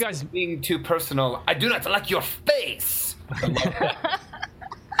the risk of being too personal, I do not like your face.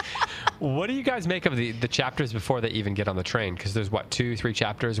 What do you guys make of the chapters before they even get on the train? Because there's, 2-3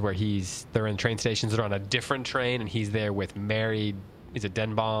 chapters where they're in train stations, they're on a different train, and he's there with Mary, is it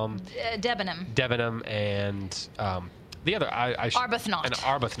Denbaum? Debenham, and the other... Arbuthnot. And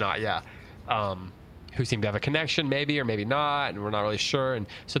Arbuthnot, yeah. Who seem to have a connection, maybe, or maybe not, and we're not really sure. And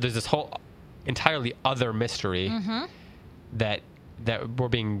so there's this whole entirely other mystery that we're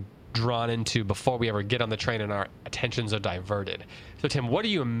being drawn into before we ever get on the train, and our attentions are diverted. So, Tim, what do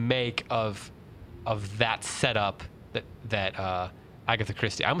you make of that setup that Agatha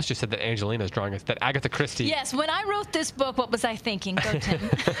Christie? I almost just said that Angelina is drawing us. That Agatha Christie. Yes, when I wrote this book, what was I thinking? Go, Tim.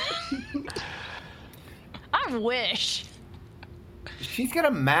 I wish. She's got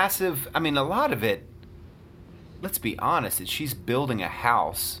a massive... I mean, a lot of it, let's be honest, she's building a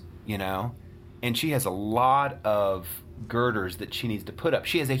house, you know? And she has a lot of girders that she needs to put up.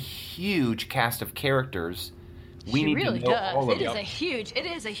 She has a huge cast of characters. She really does. It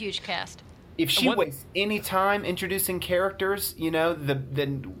is a huge cast. If she wastes any time introducing characters, you know,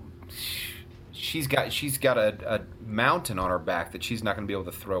 then she's got a mountain on her back that she's not going to be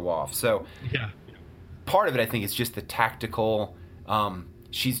able to throw off. So part of it, I think, is just the tactical...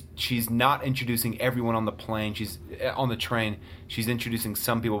 She's not introducing everyone on the plane. She's on the train. She's introducing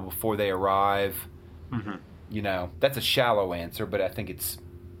some people before they arrive. Mm-hmm. You know, that's a shallow answer, but I think it's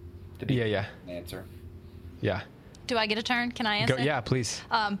the deep answer. Yeah. Do I get a turn? Can I answer? Yeah, please.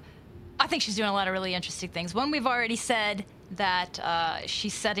 I think she's doing a lot of really interesting things. One, we've already said that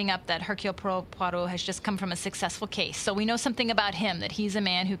she's setting up that Hercule Poirot has just come from a successful case. So we know something about him, that he's a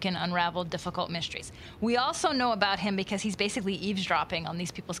man who can unravel difficult mysteries. We also know about him because he's basically eavesdropping on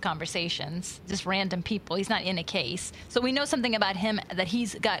these people's conversations, just random people. He's not in a case. So we know something about him, that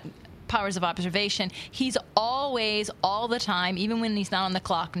he's got powers of observation. He's always, all the time, even when he's not on the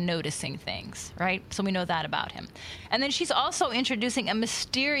clock, noticing things, right? So we know that about him. And then she's also introducing a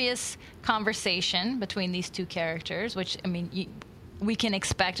mysterious conversation between these two characters, which, I mean, we can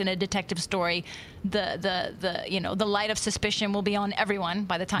expect in a detective story. The light of suspicion will be on everyone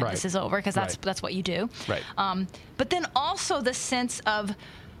by the time this is over, because that's what you do. Right. But then also the sense of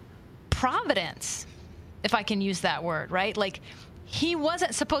providence, if I can use that word, right? Like, he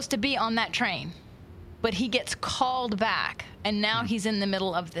wasn't supposed to be on that train, but he gets called back, and now he's in the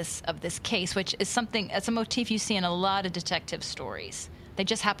middle of this case, which is it's a motif you see in a lot of detective stories. They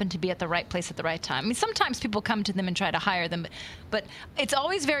just happen to be at the right place at the right time. I mean, sometimes people come to them and try to hire them, but it's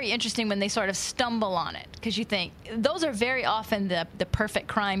always very interesting when they sort of stumble on it, because you think those are very often the perfect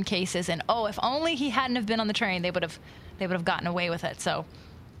crime cases, and if only he hadn't have been on the train, they would have gotten away with it. So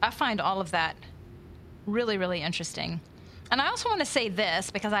I find all of that really, really interesting. And I also want to say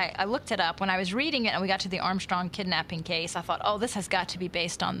this, because I looked it up. When I was reading it and we got to the Armstrong kidnapping case, I thought, this has got to be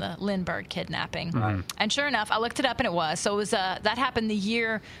based on the Lindbergh kidnapping. Mm-hmm. And sure enough, I looked it up and it was. So it was that happened the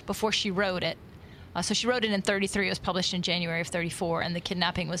year before she wrote it. So she wrote it in 33. It was published in January of 34, and the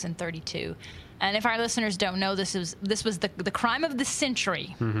kidnapping was in 32. And if our listeners don't know, this was the crime of the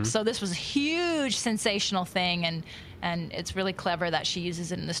century. Mm-hmm. So this was a huge sensational thing, and it's really clever that she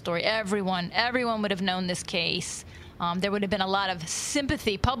uses it in the story. Everyone would have known this case. There would have been a lot of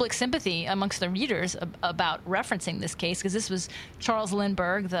sympathy, public sympathy amongst the readers about referencing this case, because this was Charles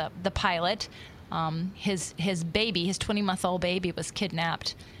Lindbergh, the pilot. His baby, his 20-month-old baby, was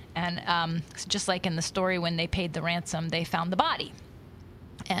kidnapped. And just like in the story, when they paid the ransom, they found the body.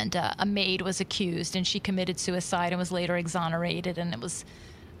 And a maid was accused, and she committed suicide and was later exonerated. And it was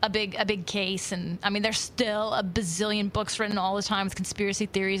a big case. And I mean, there's still a bazillion books written all the time with conspiracy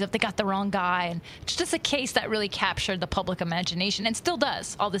theories of they got the wrong guy. And it's just a case that really captured the public imagination, and still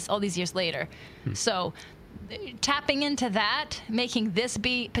does all these years later. So tapping into that, making this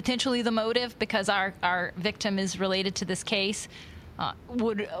be potentially the motive because our victim is related to this case,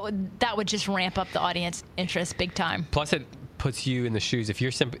 would just ramp up the audience interest big time. Plus, it puts you in the shoes, if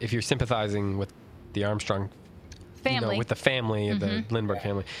you're sympathizing with the Armstrong family. with the family, the Lindbergh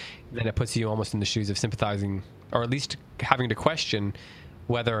family, then it puts you almost in the shoes of sympathizing, or at least having to question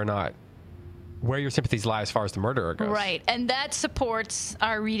whether or not where your sympathies lie as far as the murderer goes. Right, and that supports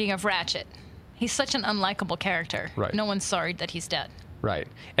our reading of Ratchet. He's such an unlikable character. Right. No one's sorry that he's dead. Right.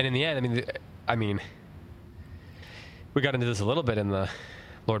 And in the end, I mean, we got into this a little bit in the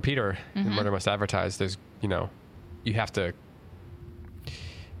Lord Peter, the Murder Must Advertise. There's, you have to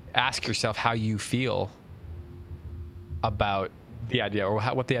ask yourself how you feel about the idea, or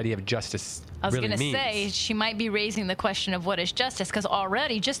what the idea of justice really means. I was going to say, she might be raising the question of what is justice, because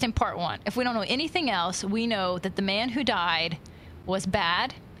already, just in part one, if we don't know anything else, we know that the man who died was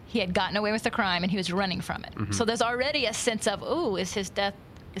bad, he had gotten away with the crime, and he was running from it. So there's already a sense of, is his death,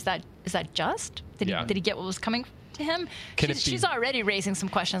 is that just? Did he get what was coming to him? She's already raising some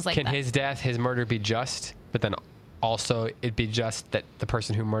questions like that. Can his death, his murder be just, but then also it be just that the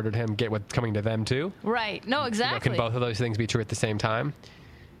person who murdered him get what's coming to them too? Right. No, exactly. Can both of those things be true at the same time?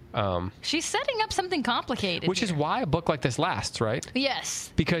 She's setting up something complicated. Which is why a book like this lasts, right?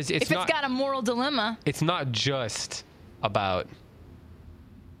 Yes. Because if it's got a moral dilemma. It's not just about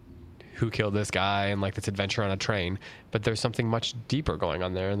who killed this guy and like this adventure on a train, but there's something much deeper going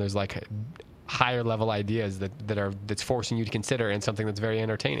on there, and there's like higher level ideas that's forcing you to consider, and something that's very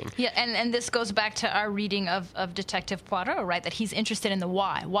entertaining. Yeah, and this goes back to our reading of Detective Poirot, right? That he's interested in the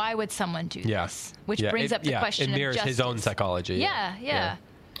why. Why would someone do this? Which brings up the question of justice. It mirrors his own psychology. Yeah.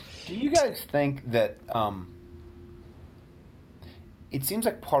 Do you guys think that it seems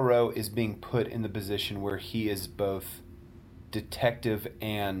like Poirot is being put in the position where he is both detective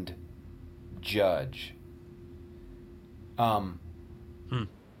and judge?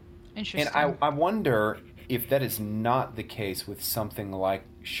 Interesting. And I wonder if that is not the case with something like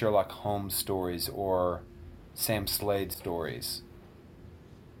Sherlock Holmes stories or Sam Slade stories.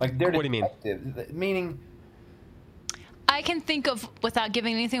 Like they're what do you mean? Meaning, I can think of, without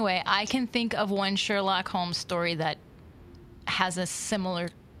giving anything away, I can think of one Sherlock Holmes story that has a similar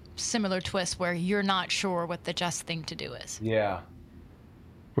twist where you're not sure what the just thing to do is. Yeah.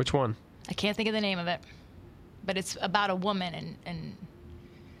 Which one? I can't think of the name of it, but it's about a woman, and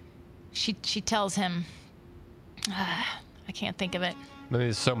she tells him, I can't think of it.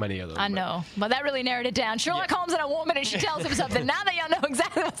 There's so many of them. I know, but that really narrowed it down. Sherlock Holmes and a woman, and she tells him something. Now that y'all know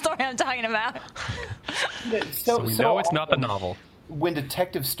exactly what story I'm talking about. So we know it's not the novel. When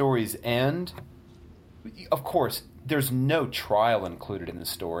detective stories end, of course, there's no trial included in the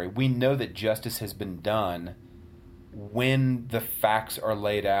story. We know that justice has been done when the facts are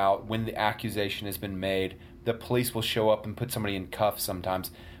laid out, when the accusation has been made. The police will show up and put somebody in cuffs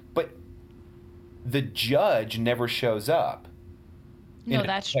sometimes. But the judge never shows up. No,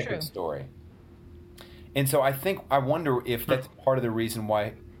 that's true. Story. And so I wonder if that's part of the reason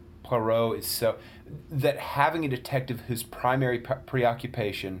why Poirot is so, that having a detective whose primary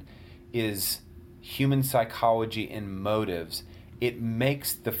preoccupation is human psychology and motives, it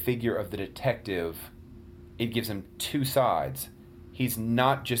makes the figure of the detective, it gives him two sides. He's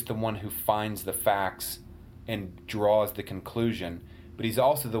not just the one who finds the facts and draws the conclusion, but he's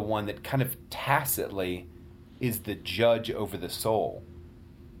also the one that kind of tacitly is the judge over the soul.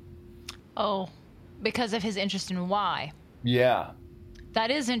 Oh, because of his interest in why. Yeah.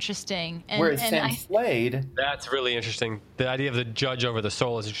 That is interesting. Whereas Sam Slade... That's really interesting. The idea of the judge over the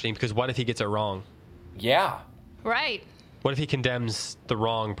soul is interesting, because what if he gets it wrong? Yeah. Right. What if he condemns the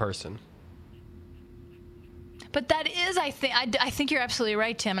wrong person? But that is, I think you're absolutely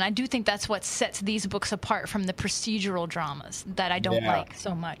right, Tim, and I do think that's what sets these books apart from the procedural dramas that I don't like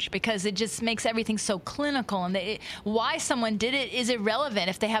so much, because it just makes everything so clinical, and why someone did it is irrelevant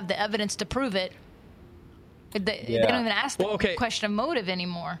if they have the evidence to prove it. They don't even ask the question of motive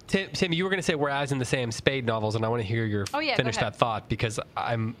anymore. Tim, you were going to say whereas in the Sam Spade novels, and I want to hear your finish that thought, because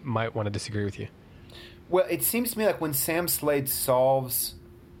I might want to disagree with you. Well, it seems to me like when Sam Slade solves...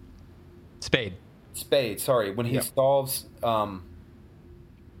 Spade, when he solves a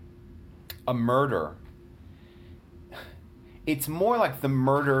murder, it's more like the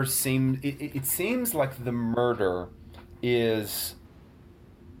murder it seems like the murder is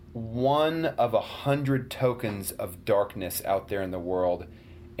one of 100 tokens of darkness out there in the world,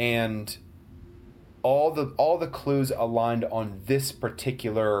 and all the clues aligned on this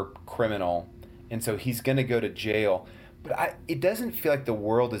particular criminal, and so he's going to go to jail. But it doesn't feel like the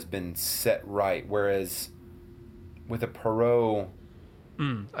world has been set right, whereas with a Poirot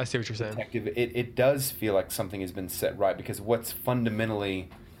I see what you're saying. detective, it does feel like something has been set right, because what's fundamentally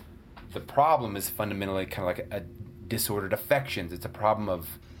the problem is fundamentally kind of like a disordered affections. It's a problem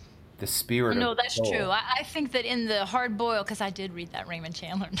of the spirit. No, of the that's soul. true. I think that in the hard boil, because I did read that Raymond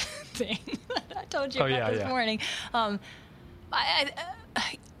Chandler thing that I told you about this morning.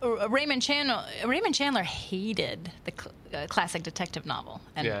 Raymond Chandler hated the classic detective novel.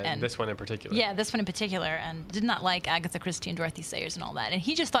 And this one in particular. Yeah, this one in particular, and did not like Agatha Christie and Dorothy Sayers and all that. And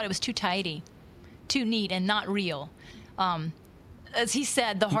he just thought it was too tidy, too neat, and not real. As he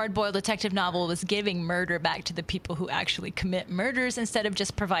said, the hard-boiled detective novel was giving murder back to the people who actually commit murders instead of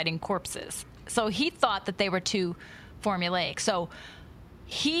just providing corpses. So he thought that they were too formulaic. So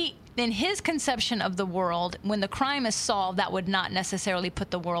he, in his conception of the world, when the crime is solved, that would not necessarily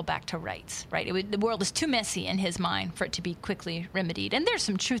put the world back to rights, right? The world is too messy in his mind for it to be quickly remedied. And there's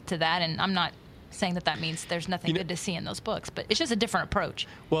some truth to that, and I'm not saying that means there's nothing good to see in those books, but it's just a different approach.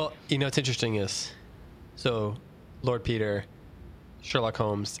 Well, what's interesting is, so Lord Peter, Sherlock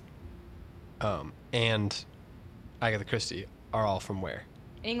Holmes, and Agatha Christie are all from where?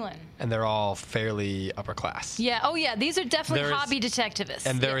 England. And they're all fairly upper class. Yeah. Oh, yeah. These are definitely hobby detectivists.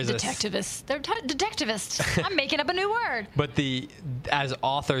 And there is detectivists. They're detectivists. I'm making up a new word. But as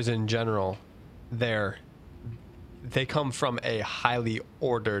authors in general, they come from a highly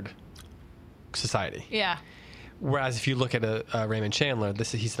ordered society. Yeah. Whereas if you look at a Raymond Chandler,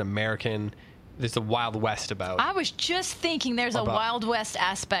 he's an American. There's a Wild West about. I was just thinking there's a Wild West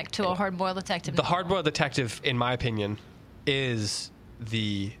aspect to a hard-boiled detective novel. The hard-boiled detective, in my opinion, is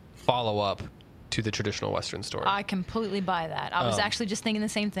the follow-up to the traditional Western story. I completely buy that. I was actually just thinking the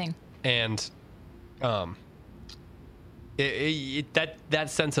same thing. And that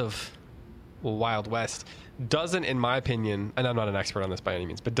sense of Wild West doesn't, in my opinion, and I'm not an expert on this by any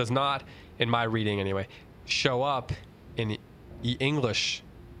means, but does not, in my reading anyway, show up in English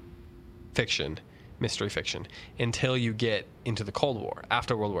fiction, mystery fiction, until you get into the Cold War,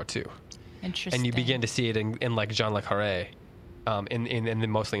 after World War II. Interesting. And you begin to see it in like Jean Le Carré, in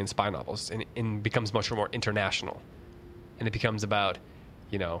mostly in spy novels, and becomes much more international. And it becomes about,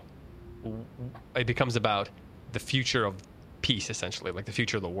 the future of peace, essentially, like the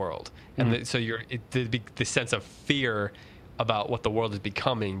future of the world. And so the sense of fear about what the world is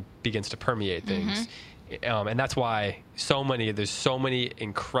becoming begins to permeate things. And that's why there's so many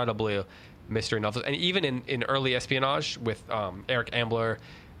incredibly mystery novels, and even in early espionage with Eric Ambler,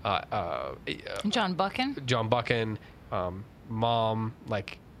 John Buchan, Mom,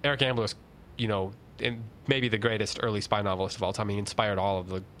 like Eric Ambler is, maybe the greatest early spy novelist of all time. He inspired all of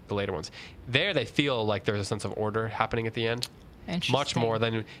the later ones. There, they feel like there's a sense of order happening at the end. Much more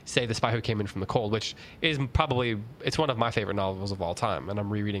than, say, The Spy Who Came In From the Cold, which is it's one of my favorite novels of all time, and I'm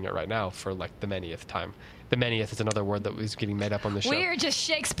rereading it right now for like the manyth time. The manyth is another word that was getting made up on the show. We're just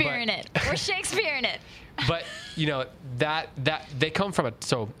Shakespeareing it. We're Shakespeareing it. But that they come from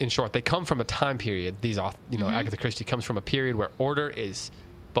in short, they come from a time period. Agatha Christie comes from a period where order is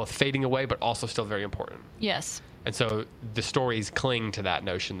both fading away, but also still very important. Yes. And so the stories cling to that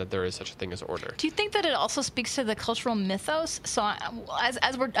notion that there is such a thing as order. Do you think that it also speaks to the cultural mythos? So as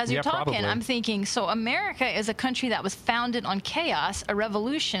you're talking, probably. I'm thinking, so America is a country that was founded on chaos, a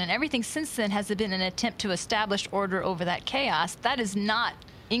revolution, and everything since then has been an attempt to establish order over that chaos. That is not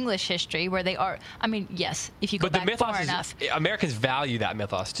English history, where they are. I mean, yes, if you go back far enough. Americans value that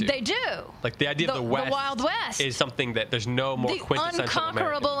mythos too. They do. Like the idea of the West, Wild West, is something that there's no more quintessential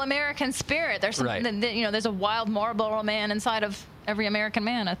unconquerable American spirit. There's there's a wild Marlboro man inside of every American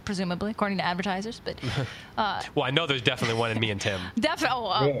man, presumably, according to advertisers. But well, I know there's definitely one in me and Tim.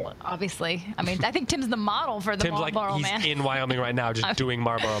 Obviously. I mean, I think Tim's the model for the Marlboro man. He's in Wyoming right now, just doing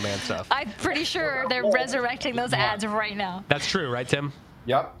Marlboro man stuff. I'm pretty sure they're resurrecting those ads right now. That's true, right, Tim?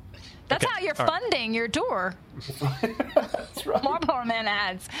 Yep. That's how you're funding your tour. That's right. Marlboro Man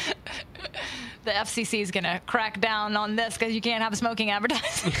ads. The FCC is going to crack down on this because you can't have smoking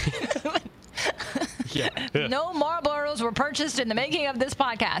advertising. No Marlboros were purchased in the making of this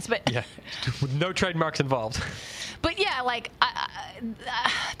podcast, but no trademarks involved. But yeah, like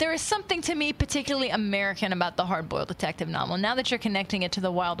there is something to me particularly American about the hard-boiled detective novel. Now that you're connecting it to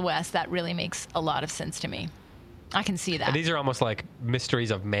the Wild West, that really makes a lot of sense to me. I can see that. And these are almost like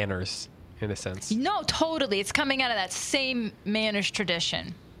mysteries of manners, in a sense. No, totally. It's coming out of that same manners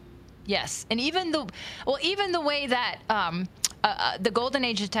tradition. Yes, and even the way that the Golden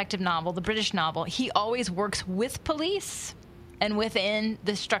Age detective novel, the British novel, he always works with police. and within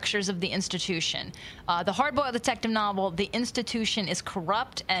the structures of the institution. The hard-boiled detective novel, the institution is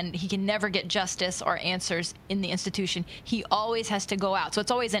corrupt, and he can never get justice or answers in the institution. He always has to go out. So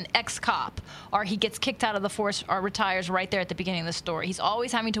it's always an ex-cop, or he gets kicked out of the force or retires right there at the beginning of the story. He's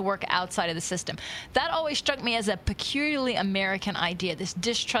always having to work outside of the system. That always struck me as a peculiarly American idea, this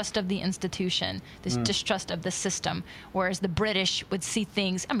distrust of the institution, this distrust of the system, whereas the British would see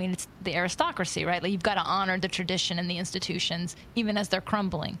things, I mean, it's the aristocracy, right? Like, you've got to honor the tradition and the institutions, even as they're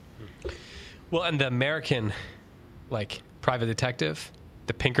crumbling. Well, and the American, like, private detective,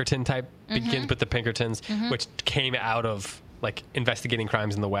 the Pinkerton type, begins with the Pinkertons, which came out of, like, investigating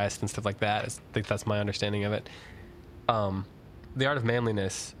crimes in the West and stuff like that. I think that's my understanding of it. The Art of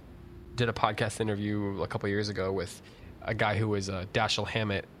Manliness did a podcast interview a couple years ago with a guy who was a Dashiell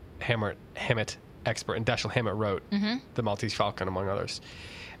Hammett expert, and Dashiell Hammett wrote The Maltese Falcon, among others.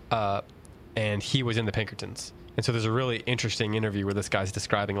 And he was in the Pinkertons. And so there's a really interesting interview where this guy's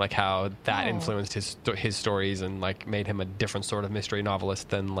describing, like, how that influenced his stories and, like, made him a different sort of mystery novelist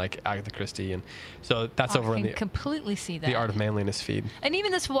than, like, Agatha Christie. And so that's over in the completely see that. The Art of Manliness feed. And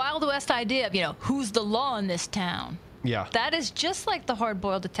even this Wild West idea of, who's the law in this town? Yeah. That is just like the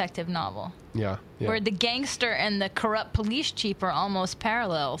hard-boiled detective novel. Yeah. Where the gangster and the corrupt police chief are almost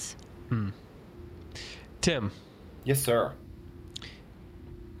parallels. Tim. Yes, sir.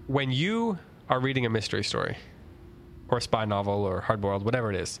 When you are reading a mystery story, or a spy novel, or hard-boiled, whatever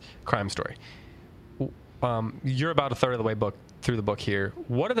it is, crime story, you're about a third of the way through the book here.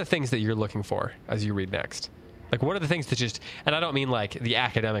 What are the things that you're looking for as you read next? Like, what are the things that and I don't mean like the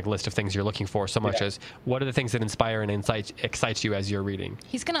academic list of things you're looking for so much as what are the things that inspire and excites you as you're reading?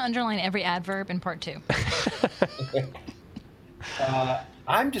 He's going to underline every adverb in part 2.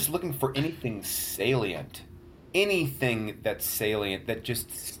 I'm just looking for anything salient. Anything that's salient, that just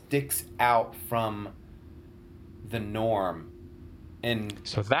sticks out from the norm. And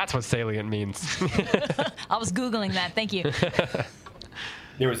so that's what salient means. I was Googling that. Thank you.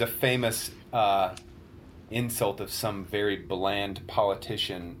 There was a famous insult of some very bland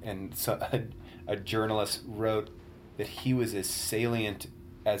politician, and so a journalist wrote that he was as salient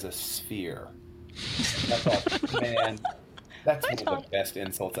as a sphere. I thought, man, that's one of the best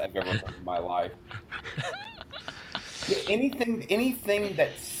insults I've ever heard in my life. Anything that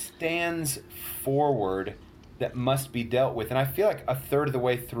stands forward that must be dealt with. And I feel like a third of the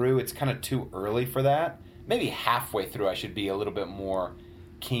way through, it's kind of too early for that. Maybe halfway through, I should be a little bit more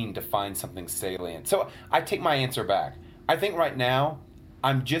keen to find something salient. So I take my answer back. I think right now,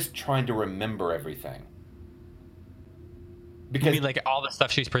 I'm just trying to remember everything. Because, you mean like all the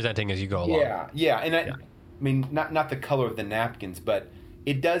stuff she's presenting as you go along? Yeah. And I mean, not the color of the napkins, but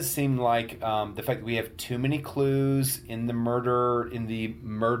it does seem like the fact that we have too many clues in the murdered,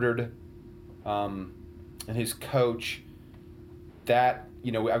 and his coach, that,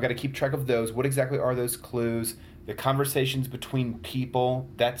 I've got to keep track of those. What exactly are those clues? The conversations between people,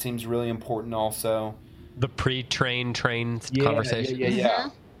 that seems really important also. The pre-train conversation.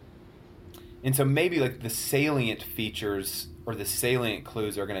 Yeah. And so maybe like the salient features or the salient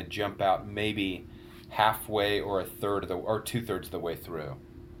clues are going to jump out maybe halfway or or 2/3 of the way through.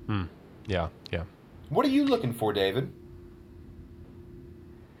 Yeah. What are you looking for, David?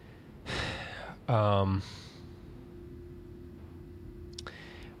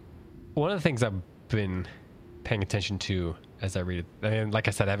 One of the things I've been paying attention to as I read it, and like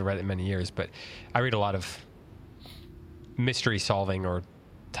I said, I haven't read it in many years, but I read a lot of mystery solving or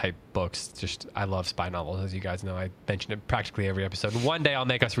type books. I love spy novels, as you guys know. I mention it practically every episode. One day I'll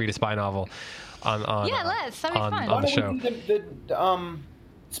make us read a spy novel on let's. That'd be fun. on the show. The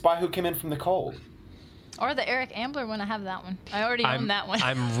Spy Who Came In From the Cold. Or the Eric Ambler one. I have that one. I already own that one.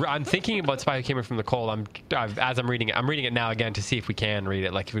 I'm thinking about Spy Who Came In From the Cold. As I'm reading it now again to see if we can read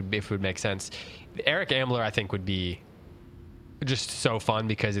it, like if it would make sense. Eric Ambler, I think, would be just so fun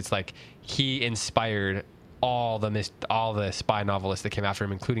because it's like he inspired all the spy novelists that came after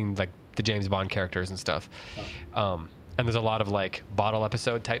him, including like the James Bond characters and stuff. And there's a lot of like bottle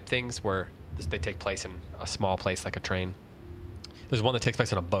episode type things where they take place in a small place like a train. There's one that takes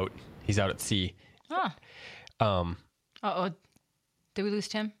place on a boat. He's out at sea. Did we lose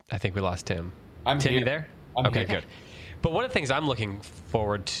Tim? I think we lost Tim. Tim, you there? I'm okay, here. good. But one of the things I'm looking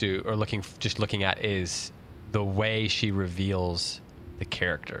forward to, or looking at, is the way she reveals the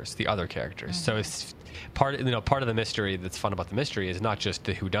characters, the other characters. So it's part of the mystery that's fun about the mystery is not just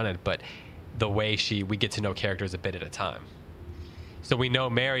the whodunit, but the way we get to know characters a bit at a time. So we know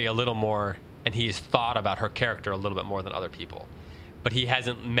Mary a little more, and he's thought about her character a little bit more than other people. But he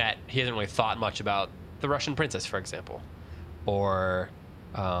hasn't really thought much about the Russian princess, for example, or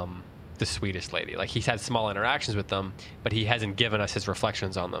the sweetest lady. Like, he's had small interactions with them, but he hasn't given us his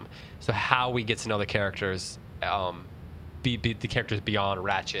reflections on them. So how we get to know the characters, the characters beyond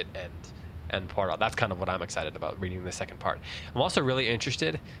Ratchet and Poirot, that's kind of what I'm excited about reading the second part. I'm also really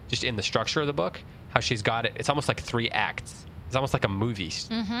interested just in the structure of the book, how she's got it. It's almost like 3 acts. It's almost like a movie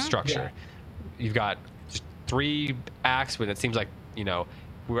structure. Yeah. You've got just 3 acts when it seems like,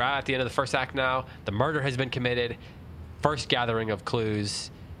 we're at the end of the first act now. The murder has been committed. First gathering of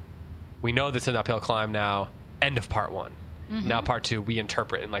clues. We know that's an uphill climb now. End of part 1. Mm-hmm. Now part 2, we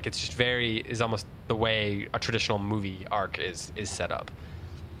interpret. And it's just is almost the way a traditional movie arc is set up.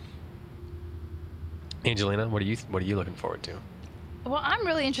 Angelina, what are you looking forward to? Well, I'm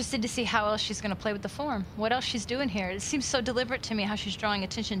really interested to see how else she's going to play with the form. What else she's doing here. It seems so deliberate to me how she's drawing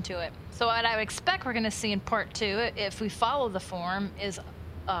attention to it. So what I would expect we're going to see in part 2, if we follow the form, is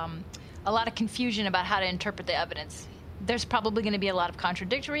a lot of confusion about how to interpret the evidence. There's probably going to be a lot of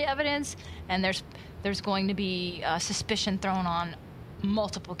contradictory evidence, and there's going to be suspicion thrown on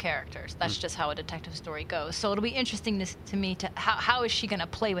multiple characters. That's just how a detective story goes. So it'll be interesting to me how is she going to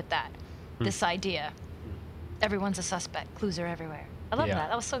play with that, this idea. Everyone's a suspect. Clues are everywhere. I love that.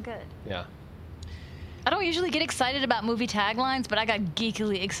 That was so good. Yeah. I don't usually get excited about movie taglines, but I got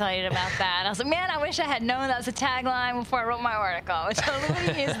geekily excited about that. I was like, man, I wish I had known that was a tagline before I wrote my article. I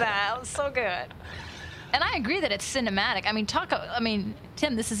totally used that. It was so good. And I agree that it's cinematic.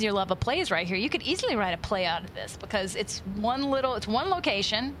 Tim, this is your love of plays right here. You could easily write a play out of this because it's one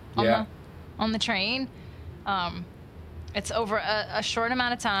location on the train. It's over a short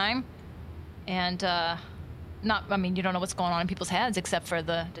amount of time, and you don't know what's going on in people's heads except for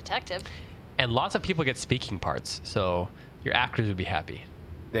the detective. And lots of people get speaking parts, so your actors would be happy.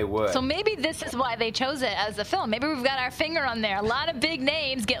 They would. So maybe this is why they chose it as a film. Maybe we've got our finger on there. A lot of big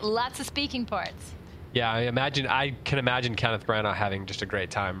names get lots of speaking parts. Yeah, I can imagine Kenneth Branagh having just a great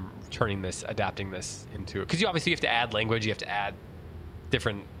time adapting this into it. Because you obviously have to add language, you have to add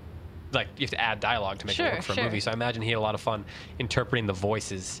different, you have to add dialogue to make it work for a movie. So I imagine he had a lot of fun interpreting the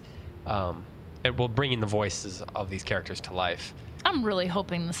voices, bringing the voices of these characters to life. I'm really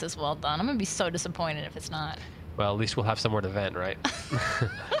hoping this is well done. I'm going to be so disappointed if it's not. Well, at least we'll have somewhere to vent, right?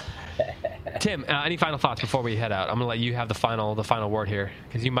 Tim, any final thoughts before we head out? I'm going to let you have the final word here,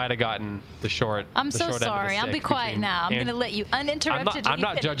 because you might have gotten the short. I'm so sorry. I'll be quiet now. I'm going to let you uninterrupted. I'm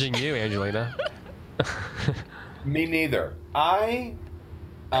not judging you, Angelina. Me neither. I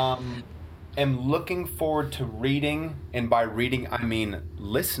am looking forward to reading, and by reading I mean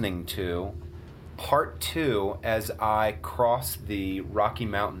listening to, part 2 as I cross the Rocky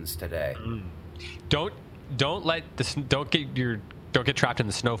Mountains today. Don't get trapped in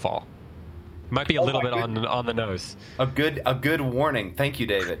the snowfall. It might be a little bit on the nose. A good warning. Thank you,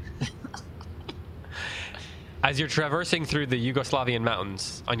 David. As you're traversing through the Yugoslavian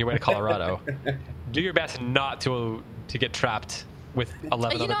mountains on your way to Colorado, do your best not to get trapped with 11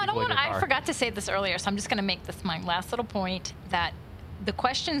 other people in your car. I forgot to say this earlier, so I'm just going to make this my last little point, that the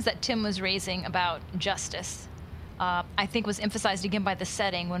questions that Tim was raising about justice, I think was emphasized again by the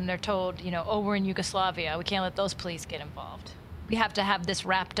setting when they're told, we're in Yugoslavia. We can't let those police get involved. We have to have this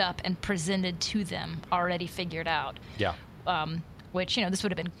wrapped up and presented to them already figured out. Yeah. Which, this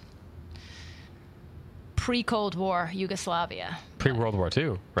would have been pre-Cold War Yugoslavia. Pre-World War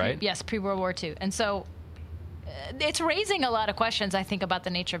II, right? Yes, pre-World War II. And so it's raising a lot of questions, I think, about the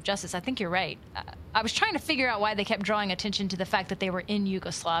nature of justice. I think you're right. I was trying to figure out why they kept drawing attention to the fact that they were in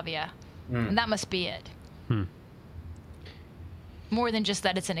Yugoslavia. And that must be it. More than just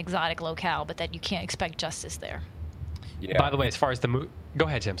that it's an exotic locale, but that you can't expect justice there. Yeah. By the way, as far as the movie... Go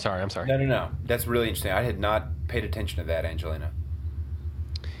ahead, Tim. Sorry, I'm sorry. No. That's really interesting. I had not paid attention to that, Angelina.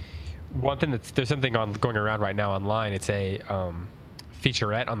 One thing there's something going around right now online. It's a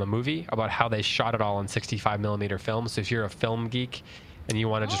featurette on the movie about how they shot it all on 65mm film. So if you're a film geek and you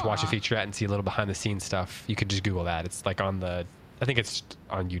want to just watch a featurette and see a little behind-the-scenes stuff, you could just Google that. It's I think it's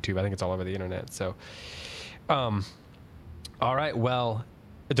on YouTube. I think it's all over the internet. So, all right. Well,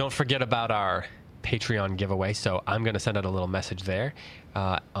 don't forget about our Patreon giveaway. So I'm going to send out a little message there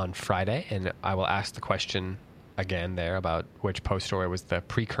on Friday, and I will ask the question again there about which Poe story was the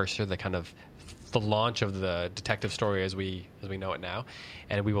precursor, the launch of the detective story as we know it now,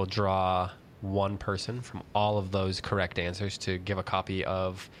 and we will draw one person from all of those correct answers to give a copy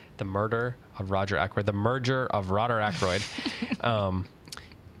of The Murder of Roger Ackroyd, The Merger of Roger Ackroyd,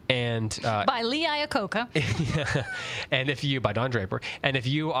 and by Lee Iacocca. And by Don Draper, and if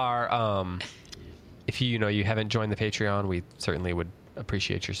you are if you haven't joined the Patreon, we certainly would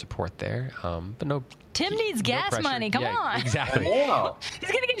appreciate your support there. But no, Tim needs gas pressure. money. Come on. Exactly. Wow.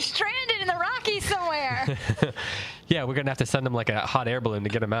 He's going to get stranded in the Rockies somewhere. Yeah, we're going to have to send him like a hot air balloon to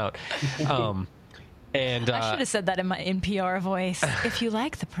get him out. And I should have said that in my NPR voice. If you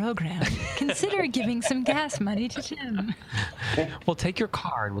like the program, consider giving some gas money to Tim. We'll take your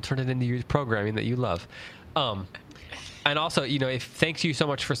car and we'll turn it into your programming that you love. And also, thanks you so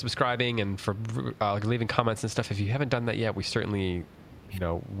much for subscribing and for leaving comments and stuff. If you haven't done that yet, we certainly,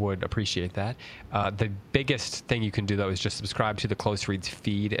 would appreciate that. The biggest thing you can do, though, is just subscribe to the Close Reads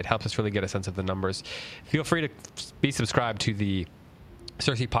feed. It helps us really get a sense of the numbers. Feel free to be subscribed to the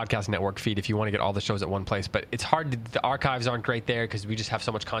Cersei Podcast Network feed if you want to get all the shows at one place, but it's hard. The archives aren't great there because we just have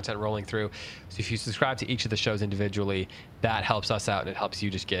so much content rolling through. So if you subscribe to each of the shows individually, that helps us out and it helps you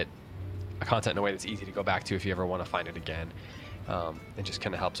just get a content in a way that's easy to go back to if you ever want to find it again. It just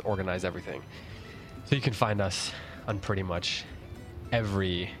kind of helps organize everything. So you can find us on pretty much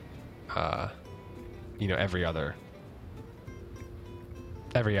every app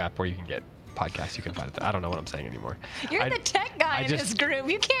where you can get podcasts. You can find it. I don't know what I'm saying anymore. You're the tech guy in this group.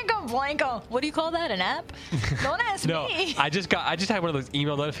 You can't go blanco. What do you call that? An app? Don't ask no, me. I just had one of those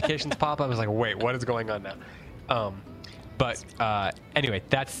email notifications pop up. I was like, wait, what is going on now? But anyway,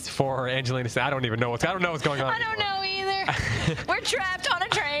 that's for Angelina. I don't know what's going on. I don't know either. We're trapped on a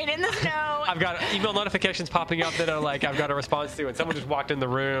train in the snow. I've got email notifications popping up that are like I've got a response to, and someone just walked in the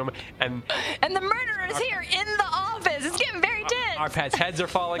room, and the murderer is here in the office. It's getting very tense. Our pets' heads are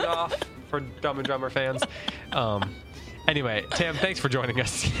falling off for Dumb and Drummer fans. Anyway, Tim, thanks for joining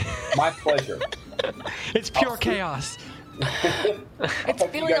us. My pleasure. It's pure chaos. It's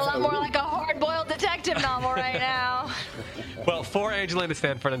feeling a lot more like a hard-boiled detective novel right now. Well, for Angelina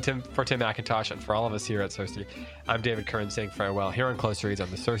Stanford and Tim McIntosh, and for all of us here at Cersei, I'm David Kern saying farewell here on Close Reads on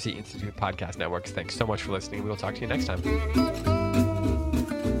the Cersei Institute Podcast Network. Thanks so much for listening. We will talk to you next time.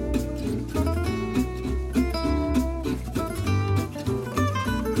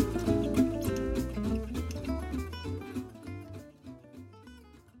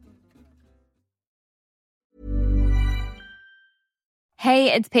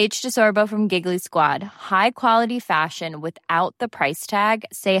 Hey, it's Paige DeSorbo from Giggly Squad. High quality fashion without the price tag.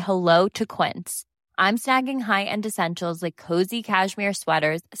 Say hello to Quince. I'm snagging high-end essentials like cozy cashmere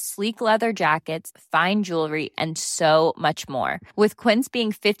sweaters, sleek leather jackets, fine jewelry, and so much more. With Quince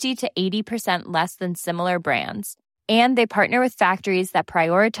being 50 to 80% less than similar brands. And they partner with factories that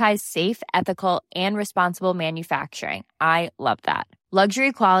prioritize safe, ethical, and responsible manufacturing. I love that.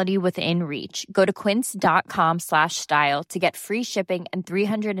 Luxury quality within reach. Go to quince.com/style to get free shipping and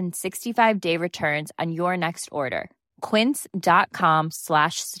 365-day returns on your next order.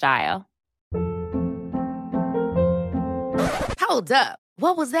 Quince.com/style. Hold up.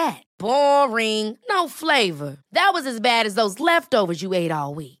 What was that? Boring. No flavor. That was as bad as those leftovers you ate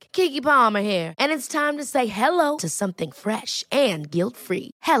all week. Keke Palmer here. And it's time to say hello to something fresh and guilt-free.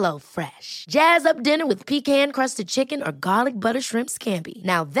 Hello Fresh. Jazz up dinner with pecan-crusted chicken or garlic butter shrimp scampi.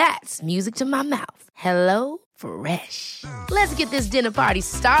 Now that's music to my mouth. Hello Fresh. Let's get this dinner party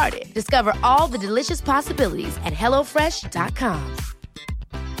started. Discover all the delicious possibilities at HelloFresh.com.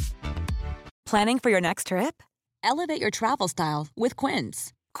 Planning for your next trip? Elevate your travel style with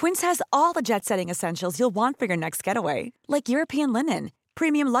Quince. Quince has all the jet-setting essentials you'll want for your next getaway, like European linen,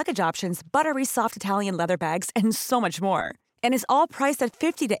 premium luggage options, buttery soft Italian leather bags, and so much more. And is all priced at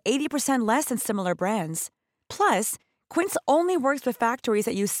 50 to 80% less than similar brands. Plus, Quince only works with factories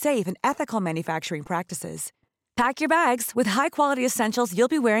that use safe and ethical manufacturing practices. Pack your bags with high-quality essentials you'll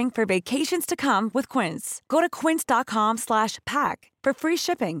be wearing for vacations to come with Quince. Go to quince.com/pack for free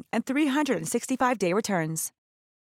shipping and 365-day returns.